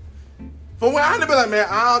 For when I had to be like, man,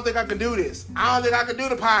 I don't think I can do this. I don't think I can do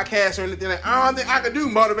the podcast or anything like that. I don't think I can do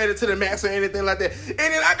Motivated to the Max or anything like that. And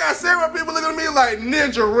then I got several people looking at me like,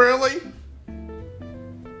 Ninja, really?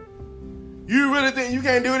 You really think you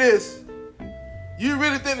can't do this? You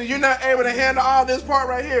really think that you're not able to handle all this part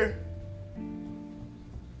right here?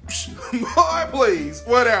 Boy, please,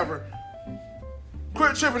 whatever.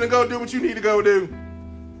 Quit tripping and go do what you need to go do.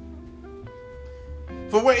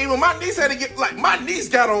 For when even my niece had to get, my niece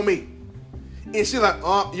got on me. And she like,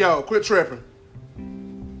 yo, quit tripping.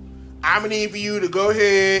 I'm gonna need for you to go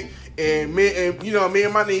ahead and me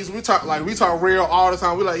and my niece, we talk real all the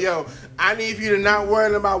time. We like, yo, I need for you to not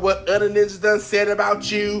worry about what other ninjas done said about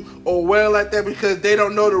you or well like that, because they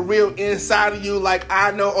don't know the real inside of you like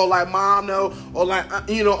I know or like mom know or like or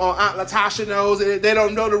Aunt Latasha knows. They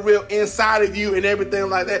don't know the real inside of you and everything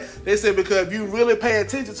like that. They said because if you really pay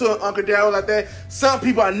attention to it, Uncle Daryl, like that, some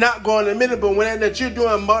people are not going to admit it, but when that you're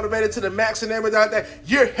doing Motivated to the Max and everything like that,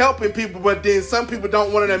 you're helping people, but then some people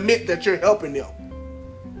don't want to admit that you're helping them.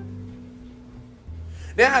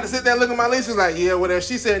 Then I had to sit there and look at my list. She's like, yeah, whatever.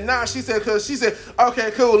 She said, nah. She said,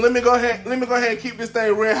 okay, cool. Let me go ahead and keep this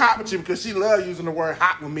thing real hot with you, because she loves using the word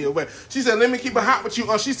hot with me. She said, let me keep it hot with you.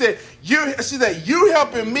 She said, you're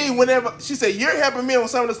helping me whenever. She said, you're helping me on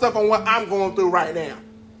some of the stuff on what I'm going through right now.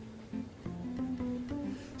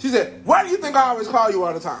 She said, why do you think I always call you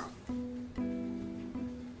all the time?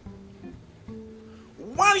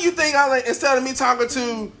 Why do you think instead of me talking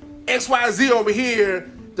to XYZ over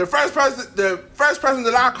here, the first person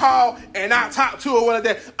that I call and I talk to or whatever,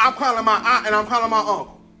 that I'm calling my aunt and I'm calling my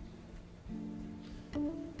uncle.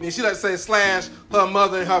 And she like to say / her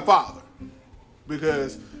mother and her father,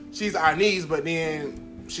 because she's our niece, but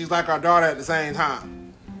then she's like our daughter at the same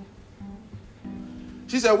time.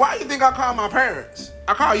 She said, why do you think I call my parents?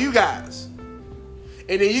 I call you guys.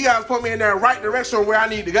 And then you guys put me in that right direction where I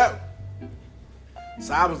need to go.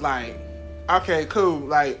 So I was like, okay, cool,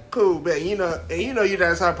 but you're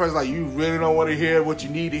that type of person, you really don't want to hear what you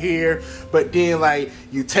need to hear, but then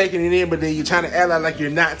you taking it in, but then you're trying to act like you're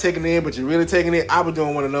not taking it in, but you're really taking it. I was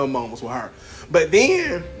doing one of those moments with her. But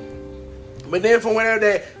then for whenever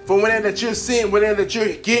that you're seeing, whenever that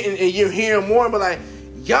you're getting and you're hearing more, but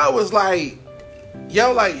yo,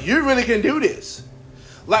 you really can do this.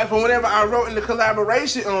 From whenever I wrote in the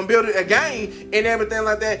collaboration on Building a Game and everything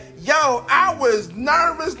like that, yo, I was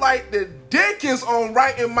nervous like the Dickens on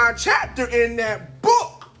writing my chapter in that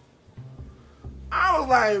book. I was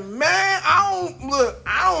like, man,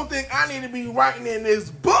 I don't think I need to be writing in this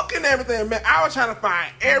book and everything, man. I was trying to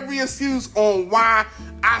find every excuse on why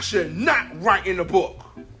I should not write in the book.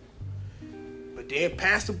 But then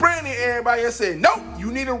Pastor Brandon and everybody else said, nope,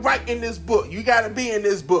 you need to write in this book. You got to be in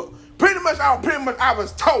this book. Pretty much, I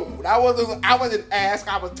was told. I wasn't asked.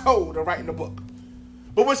 I was told to write in the book.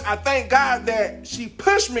 But which I thank God that she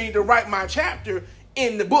pushed me to write my chapter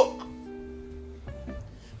in the book,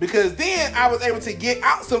 because then I was able to get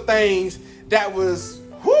out some things that was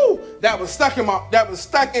stuck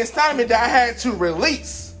inside me that I had to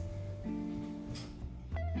release.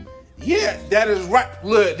 Yeah, that is right.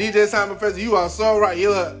 Look, DJ Simon Professor, you are so right.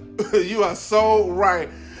 You are so right.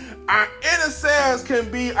 Our inner selves can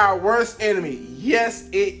be our worst enemy. Yes,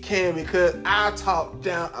 it can, because I talk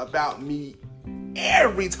down about me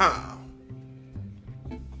every time.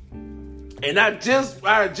 And I just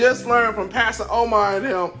learned from Pastor Omar and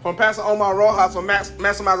him, from Pastor Omar Rojas from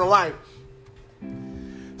Maximizing Life.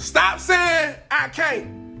 Stop saying I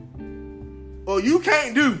can't or you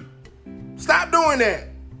can't do. Stop doing that.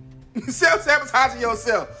 Self-sabotaging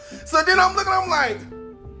yourself. So then I'm looking, I'm like,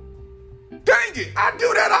 dang it, I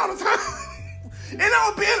do that all the time. And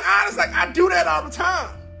I'm being honest, like I do that all the time.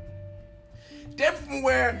 Different from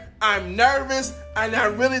where I'm nervous and I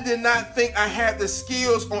really did not think I had the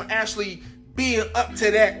skills on actually being up to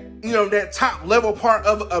that, that top level part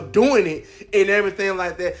of doing it and everything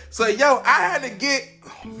like that. So I had to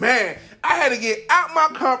get out my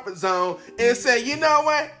comfort zone and say, you know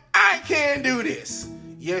what? I can do this.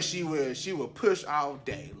 Yes, she will. She will push all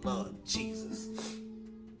day. Lord Jesus.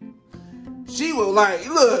 She was like,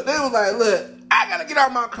 look, I got to get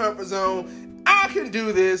out my comfort zone. I can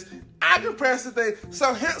do this. I can press the thing.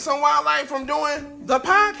 So hence on why I like from doing the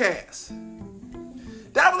podcast.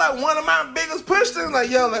 That was like one of my biggest push things.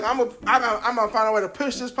 Like, I'm gonna find a way to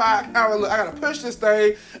push this podcast. I gotta push this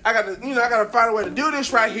thing. I gotta find a way to do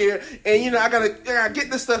this right here. And I gotta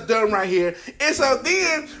get this stuff done right here. And so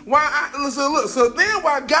then while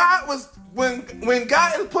God was when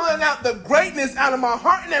God is pulling out the greatness out of my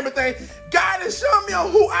heart and everything, God is showing me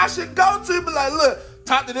who I should go to. Be like, look,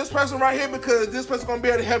 talk to this person right here because this person's going to be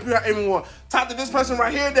able to help you out even more. Talk to this person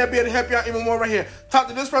right here, they'll be able to help you out even more right here. Talk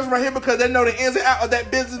to this person right here because they know the ins and outs of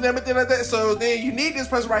that business and everything like that. So then you need this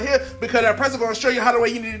person right here because that person's going to show you how the way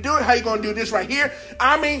you need to do it, how you're going to do this right here.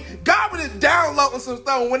 I mean, God was just downloading some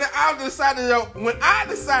stuff when I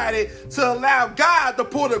decided to allow God to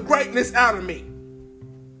pull the greatness out of me.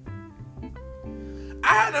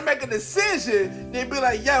 I had to make a decision to be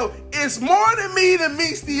like, it's more than me that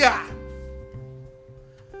meets the eye.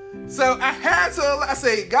 So I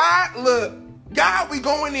say, God, look, God, we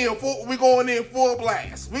going in full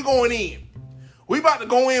blast. We going in. We about to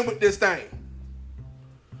go in with this thing.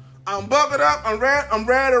 I'm buckled up. I'm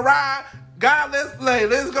ready to ride. God,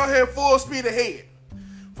 let's go ahead full speed ahead.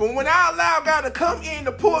 From when I allowed God to come in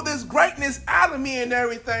to pull this greatness out of me and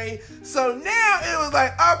everything, so now it was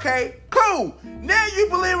like, okay, cool. Now you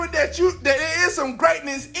believing that there is some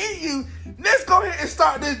greatness in you. Let's go ahead and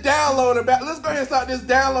start this download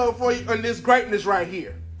for you on this greatness right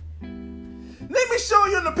here. Let me show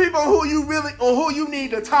you the people who you need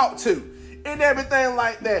to talk to and everything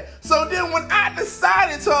like that. So then when I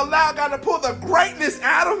decided to allow God to pull the greatness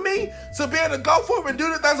out of me to be able to go forward and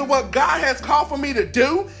do the things of what God has called for me to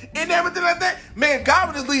do and everything like that, man,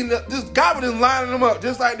 God was just lining them up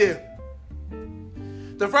just like this.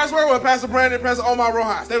 The first one was Pastor Brandon and Pastor Omar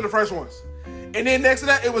Rojas. They were the first ones. And then next to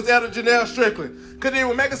that, it was Elder Janelle Strickland. Because they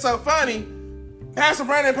would make it so funny. Pastor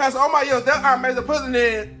Brandon and Pastor Omar, they're our major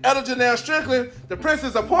president, Elder Janelle Strickland, the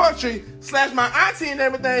princess of poetry, / my auntie and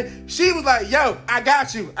everything. She was like, I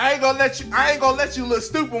got you. I ain't gonna let you look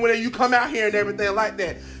stupid when you come out here and everything like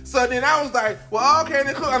that. So then I was like, well, okay,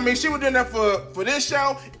 then cool. I mean, she was doing that for this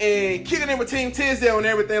show and kicking in with Team Tisdale and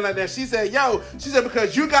everything like that. She said,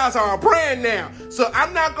 because you guys are a brand now. So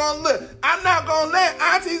I'm not gonna let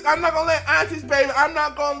aunties, baby. I'm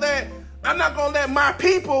not gonna let my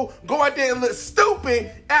people go out there and look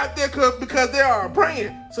stupid out there because they are a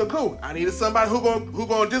brand. So cool. I needed somebody who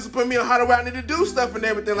gonna discipline me on how I need to do stuff and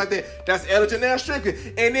everything like that. That's Elder Janelle Strickland.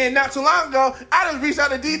 And then not too long ago, I just reached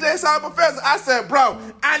out to DJ Solid Professor. I said, bro,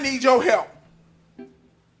 I need your help.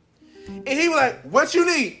 And he was like, what you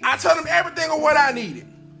need? I told him everything of what I needed.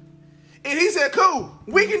 And he said, cool,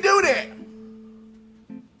 we can do that.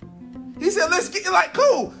 He said, let's get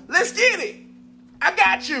it. I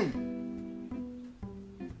got you.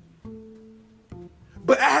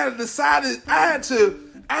 But I had to decide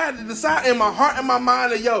in my heart and my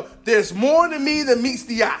mind that, there's more than me that meets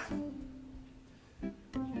the eye.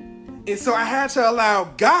 And so I had to allow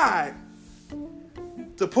God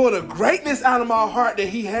to pull the greatness out of my heart that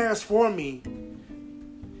he has for me.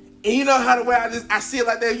 And you know how the way I see it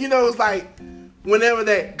like that, it's like whenever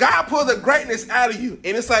that God pulls the greatness out of you,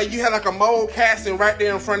 and it's like you had like a mold casting right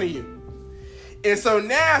there in front of you. And so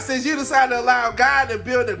now, since you decided to allow God to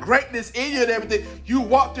build the greatness in you and everything, you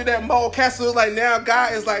walk through that mold casting. It's like now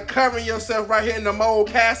God is like covering yourself right here in the mold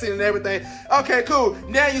casting and everything. Okay, cool.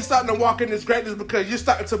 Now you're starting to walk in this greatness because you're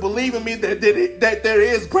starting to believe in me that there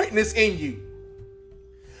is greatness in you.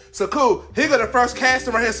 So cool. Here go the first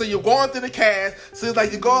casting right here. So you're going through the cast. So it's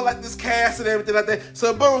like you're going like this cast and everything like that.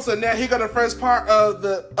 So boom. So now here go the first part of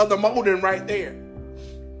the molding right there.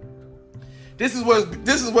 This is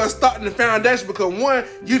what's starting the foundation because one,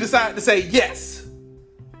 you decided to say yes.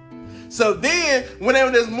 So then,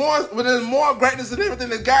 whenever there's more greatness and everything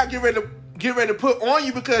that God get ready to put on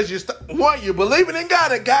you, because you're believing in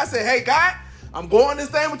God, and God said, "Hey, God, I'm going this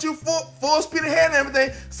thing with you full speed ahead and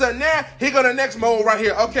everything." So now he go to the next mode right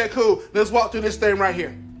here. Okay, cool. Let's walk through this thing right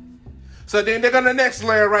here. So then they're going to the next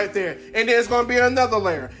layer right there. And then it's going to be another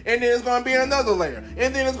layer. And then it's going to be another layer.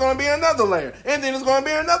 And then it's going to be another layer. And then it's going to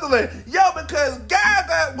be another layer. Yo, because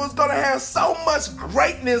God was going to have so much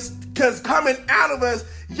greatness because coming out of us,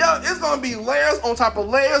 yo, it's going to be layers on top of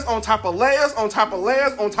layers on top of layers on top of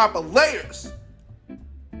layers on top of layers.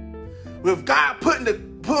 With God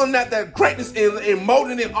pulling out that greatness and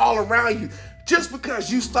molding it all around you, just because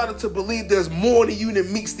you started to believe there's more to you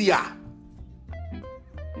than meets the eye.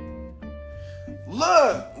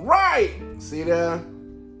 Look, right. See there?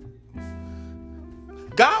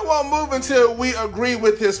 God won't move until we agree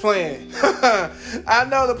with his plan. I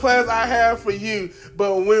know the plans I have for you,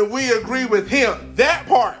 but when we agree with him, that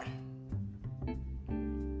part.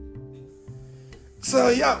 So,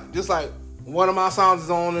 yo, just like one of my songs is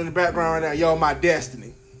on in the background right now. Yo, my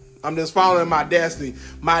destiny. I'm just following my destiny.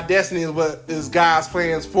 My destiny is what is God's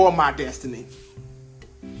plans for my destiny.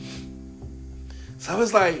 So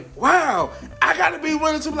it's like, wow, I got to be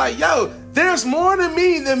willing to be like, yo, there's more to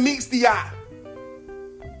me than meets the eye.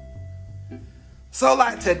 So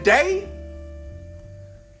like today,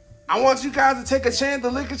 I want you guys to take a chance to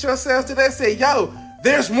look at yourselves today and say, yo,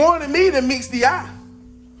 there's more to me than meets the eye.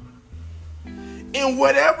 In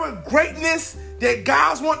whatever greatness that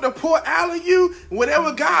God's wanting to pour out of you,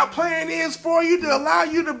 whatever God's plan is for you to allow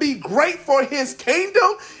you to be great for his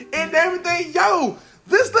kingdom and everything, yo,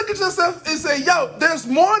 let's look at yourself and say, yo, there's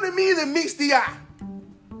more to me than meets the eye.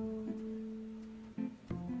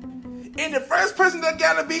 And the first person that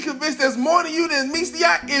got to be convinced there's more to you than meets the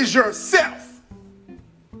eye is yourself.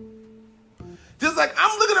 Just like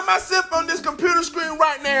I'm looking at myself on this computer screen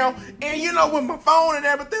right now, and you know, with my phone and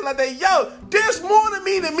everything like that, yo, there's more to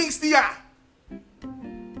me than meets the eye.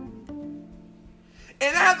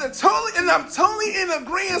 And I'm totally in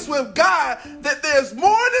agreement with God that there's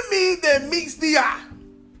more to me than meets the eye.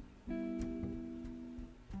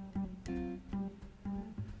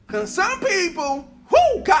 Because some people,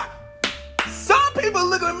 some people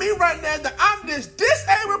looking at me right now that I'm this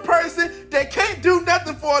disabled person that can't do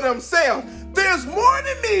nothing for themselves. There's more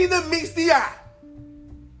to me than meets the eye.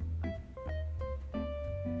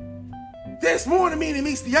 There's more to me than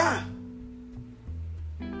meets the eye.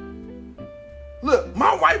 Look,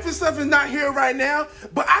 my wife and stuff is not here right now,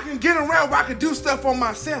 but I can get around where I can do stuff for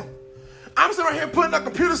myself. I'm sitting right here putting up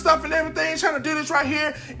computer stuff and everything, trying to do this right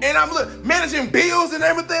here, and I'm managing bills and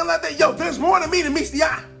everything like that. Yo, there's more to me than meets the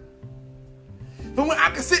eye. But when I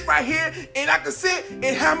can sit right here and I can sit and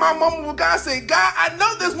have my moment with God, say, God, I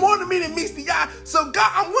know there's more to me than meets the eye. So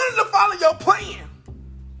God, I'm willing to follow your plan.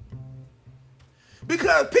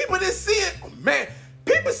 Because people just see it, man,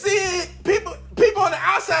 people on the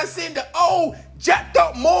outside seeing the old jacked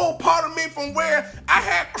up mold part of me from where I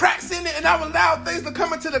had cracks in it, and I've allowed things to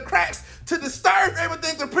come into the cracks to disturb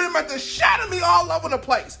everything, to pretty much to shatter me all over the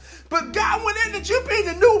place. But God went in that you being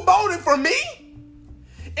the new molding for me.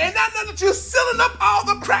 And I know that you're sealing up all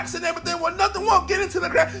the cracks and everything where nothing won't get into the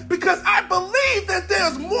crack, because I believe that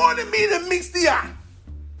there's more to me than meets the eye.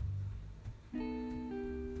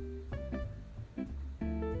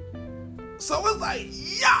 So it's like,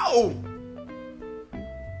 yo.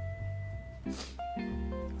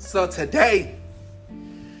 So today,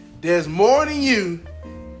 there's more than you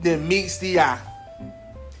than meets the eye.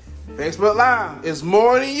 Facebook Live is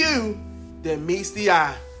more than you than meets the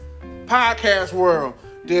eye. Podcast world,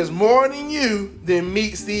 there's more than you than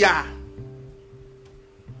meets the eye.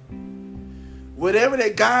 Whatever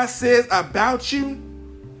that God says about you,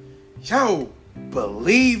 yo,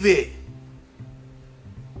 believe it.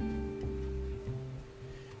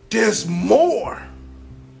 There's more.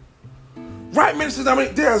 Right, ministers? I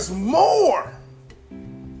mean, there's more.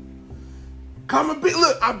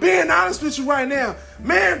 Look, I'm being honest with you right now.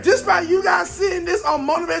 Man, just by you guys seeing this on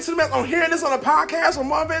Motivated to the Max, on hearing this on a podcast, on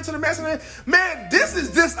Motivated to the Max, man, this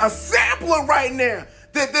is just a sampler right now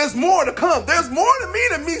that there's more to come. There's more to me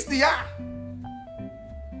than meets the eye.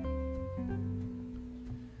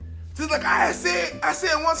 Just like I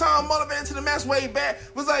said one time on Motivated to the Max way back,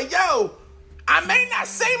 was like, yo, I may not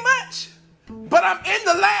say much, but I'm in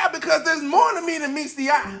the lab because there's more to me than meets the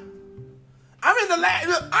eye. I'm in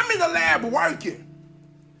the lab working.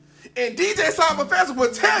 And DJ Soul Professor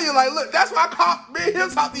will tell you, like, look, that's why I called me and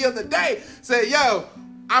him talk the other day. Say, yo,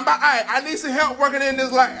 I need some help working in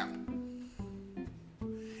this lab.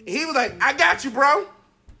 And he was like, I got you, bro.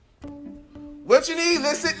 What you need?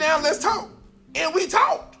 Let's sit down, let's talk. And we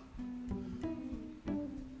talked.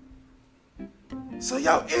 So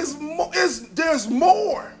yo, there's more.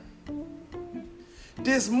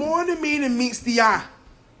 There's more to me than meets the eye.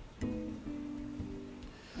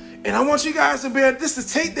 And I want you guys to be able to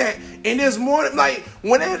take that. And there's more, like,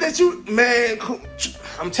 whenever that you, man,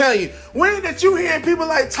 I'm telling you, whenever that you hearing people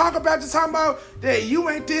like talking about that you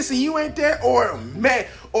ain't this and you ain't that, or man,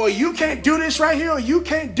 or you can't do this right here, or you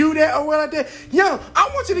can't do that, or what like that. Yo,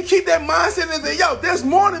 I want you to keep that mindset and say, yo, there's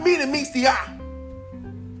more to me than meets the eye.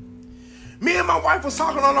 Me and my wife was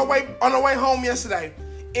talking on the way home yesterday.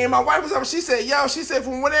 And my wife was up, she said,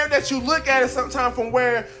 from whenever that you look at it sometime from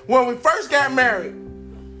when we first got married,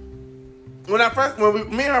 me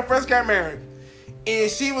and her first got married, and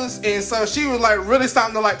so she was like really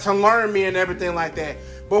starting to learn me and everything like that.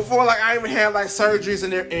 Before I even had surgeries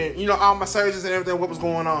and all my surgeries and everything, what was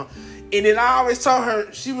going on. And then I always told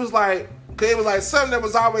her, she was like, cause it was something that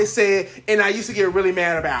was always said, and I used to get really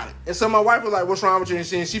mad about it. And so my wife was like, "What's wrong with you?"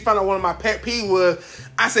 And she found out one of my pet peeves was,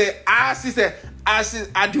 I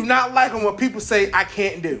do not like when people say I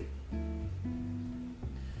can't do.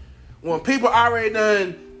 When people already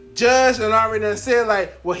done judged and already done said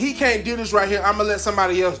well, he can't do this right here, I'm gonna let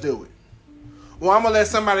somebody else do it. Well, I'm gonna let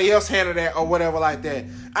somebody else handle that or whatever like that.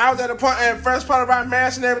 I was at the point in the first part of our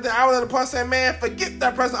marriage and everything, I was at the point saying, man, forget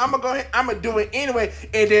that person. I'm gonna go ahead, I'm gonna do it anyway,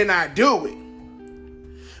 and then I do it.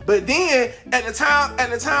 But then at the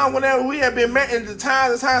time whenever we had been married, and the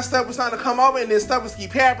time stuff was starting to come over, and then stuff was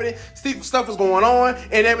keep happening, stuff was going on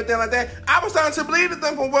and everything like that, I was starting to believe the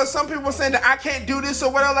thing from what some people were saying that I can't do this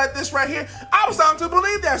or whatever like this right here. I was starting to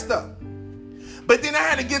believe that stuff. But then I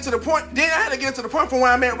had to get to the point from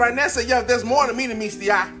where I'm at right now. Say, yo, there's more to me than meets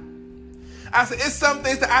the eye. I said, it's some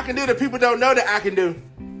things that I can do that people don't know that I can do.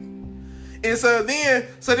 And so then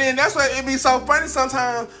that's why it be so funny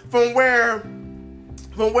sometimes from where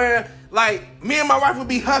me and my wife would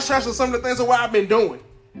be hush-hush on some of the things of what I've been doing.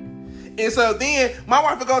 And so then my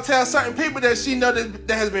wife would go tell certain people that she know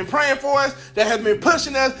that has been praying for us, that has been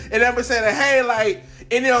pushing us, and they've been saying that, hey,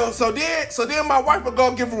 so then my wife would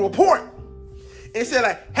go give a report and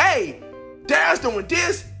say hey, Dad's doing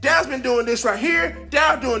this, Dad's been doing this right here,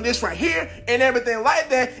 Dad's doing this right here, and everything like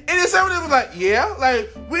that. And then somebody was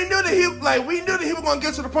we knew that he was gonna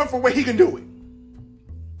get to the point for where he can do it.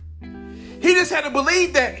 He just had to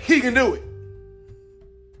believe that he can do it.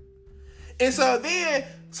 And so then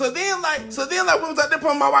we was at that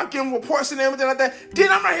point, my wife giving reports and everything like that.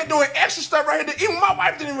 Then I'm right here doing extra stuff right here that even my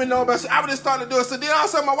wife didn't even know about. So I would just start to do it. So then all of a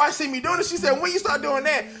sudden my wife see me doing it. She said, when you start doing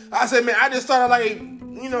that? I said, man, I just started I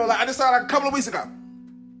just started a couple of weeks ago.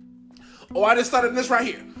 Or I just started this right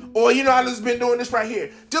here. Or, I just been doing this right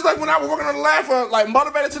here. Just like when I was working on the lab for,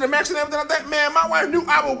 Motivated to the Max and everything like that, man, my wife knew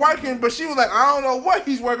I was working, but she was like, I don't know what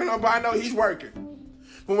he's working on, but I know he's working.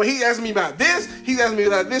 But when he asked me about this, he's asking me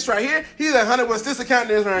about this right here. He's like, honey, what's this account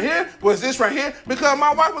this right here? What's this right here? Because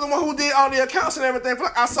my wife was the one who did all the accounts and everything for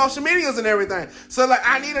our social medias and everything. So,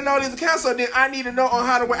 I need to know these accounts, so then I need to know on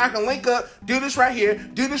how to where I can link up, do this right here,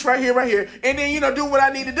 right here, and then, do what I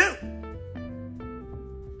need to do.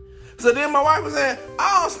 So then my wife was saying,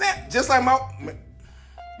 oh, snap. Just like my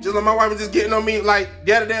wife was just getting on me the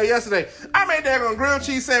other day or yesterday. I made that on grilled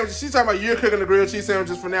cheese sandwiches. She's talking about you're cooking the grilled cheese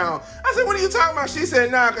sandwiches from now on. I said, what are you talking about? She said,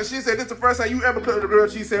 nah, because she said, this is the first time you ever cooked a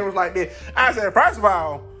grilled cheese sandwich like this. I said, first of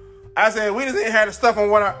all, we just ain't had the stuff on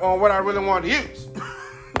what I really wanted to use.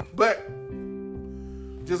 But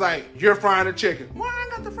just you're frying the chicken. Why I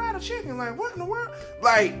got to fry the chicken? What in the world?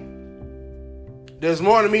 There's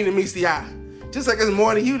more to me than meets the eye. Just like there's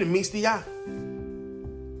more to you than meets the eye.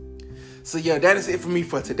 So, that is it for me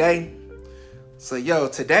for today. So,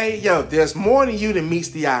 today, there's more than you than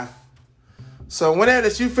meets the eye. So, whenever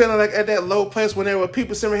that you feeling at that low place, whenever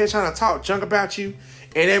people sitting here trying to talk junk about you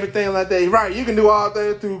and everything like that, right, you can do all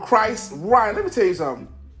that through Christ. Right, let me tell you something.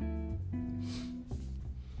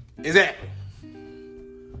 Exactly.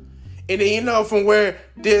 And then, from where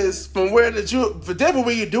the devil,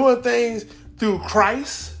 when you're doing things through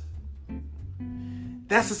Christ,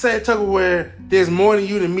 that's the same token where there's more than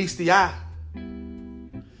you than meets the eye.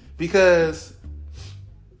 Because,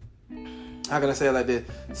 how can I say it like this?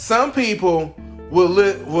 Some people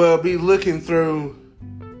will be looking through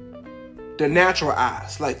the natural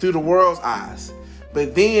eyes, through the world's eyes.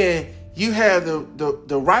 But then you have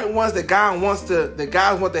the right ones that God wants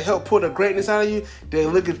to help pull the greatness out of you. They're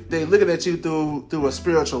looking at you through a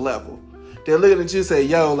spiritual level. They're looking at you and say,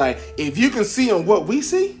 if you can see on what we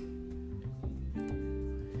see,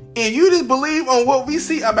 and you just believe on what we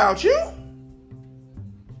see about you,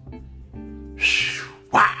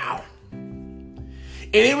 wow.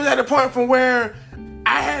 And it was at the point from where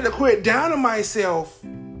I had to quit down on myself.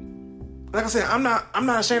 Like I said, I'm not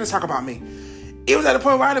ashamed to talk about me. it was at a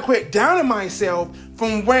point where I had to quit downing myself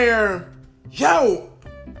from where, yo,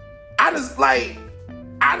 I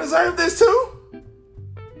deserve this too.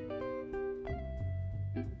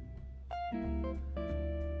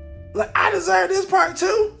 Like, I deserve this part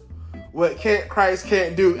too. What Christ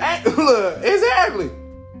can't do. Look, exactly.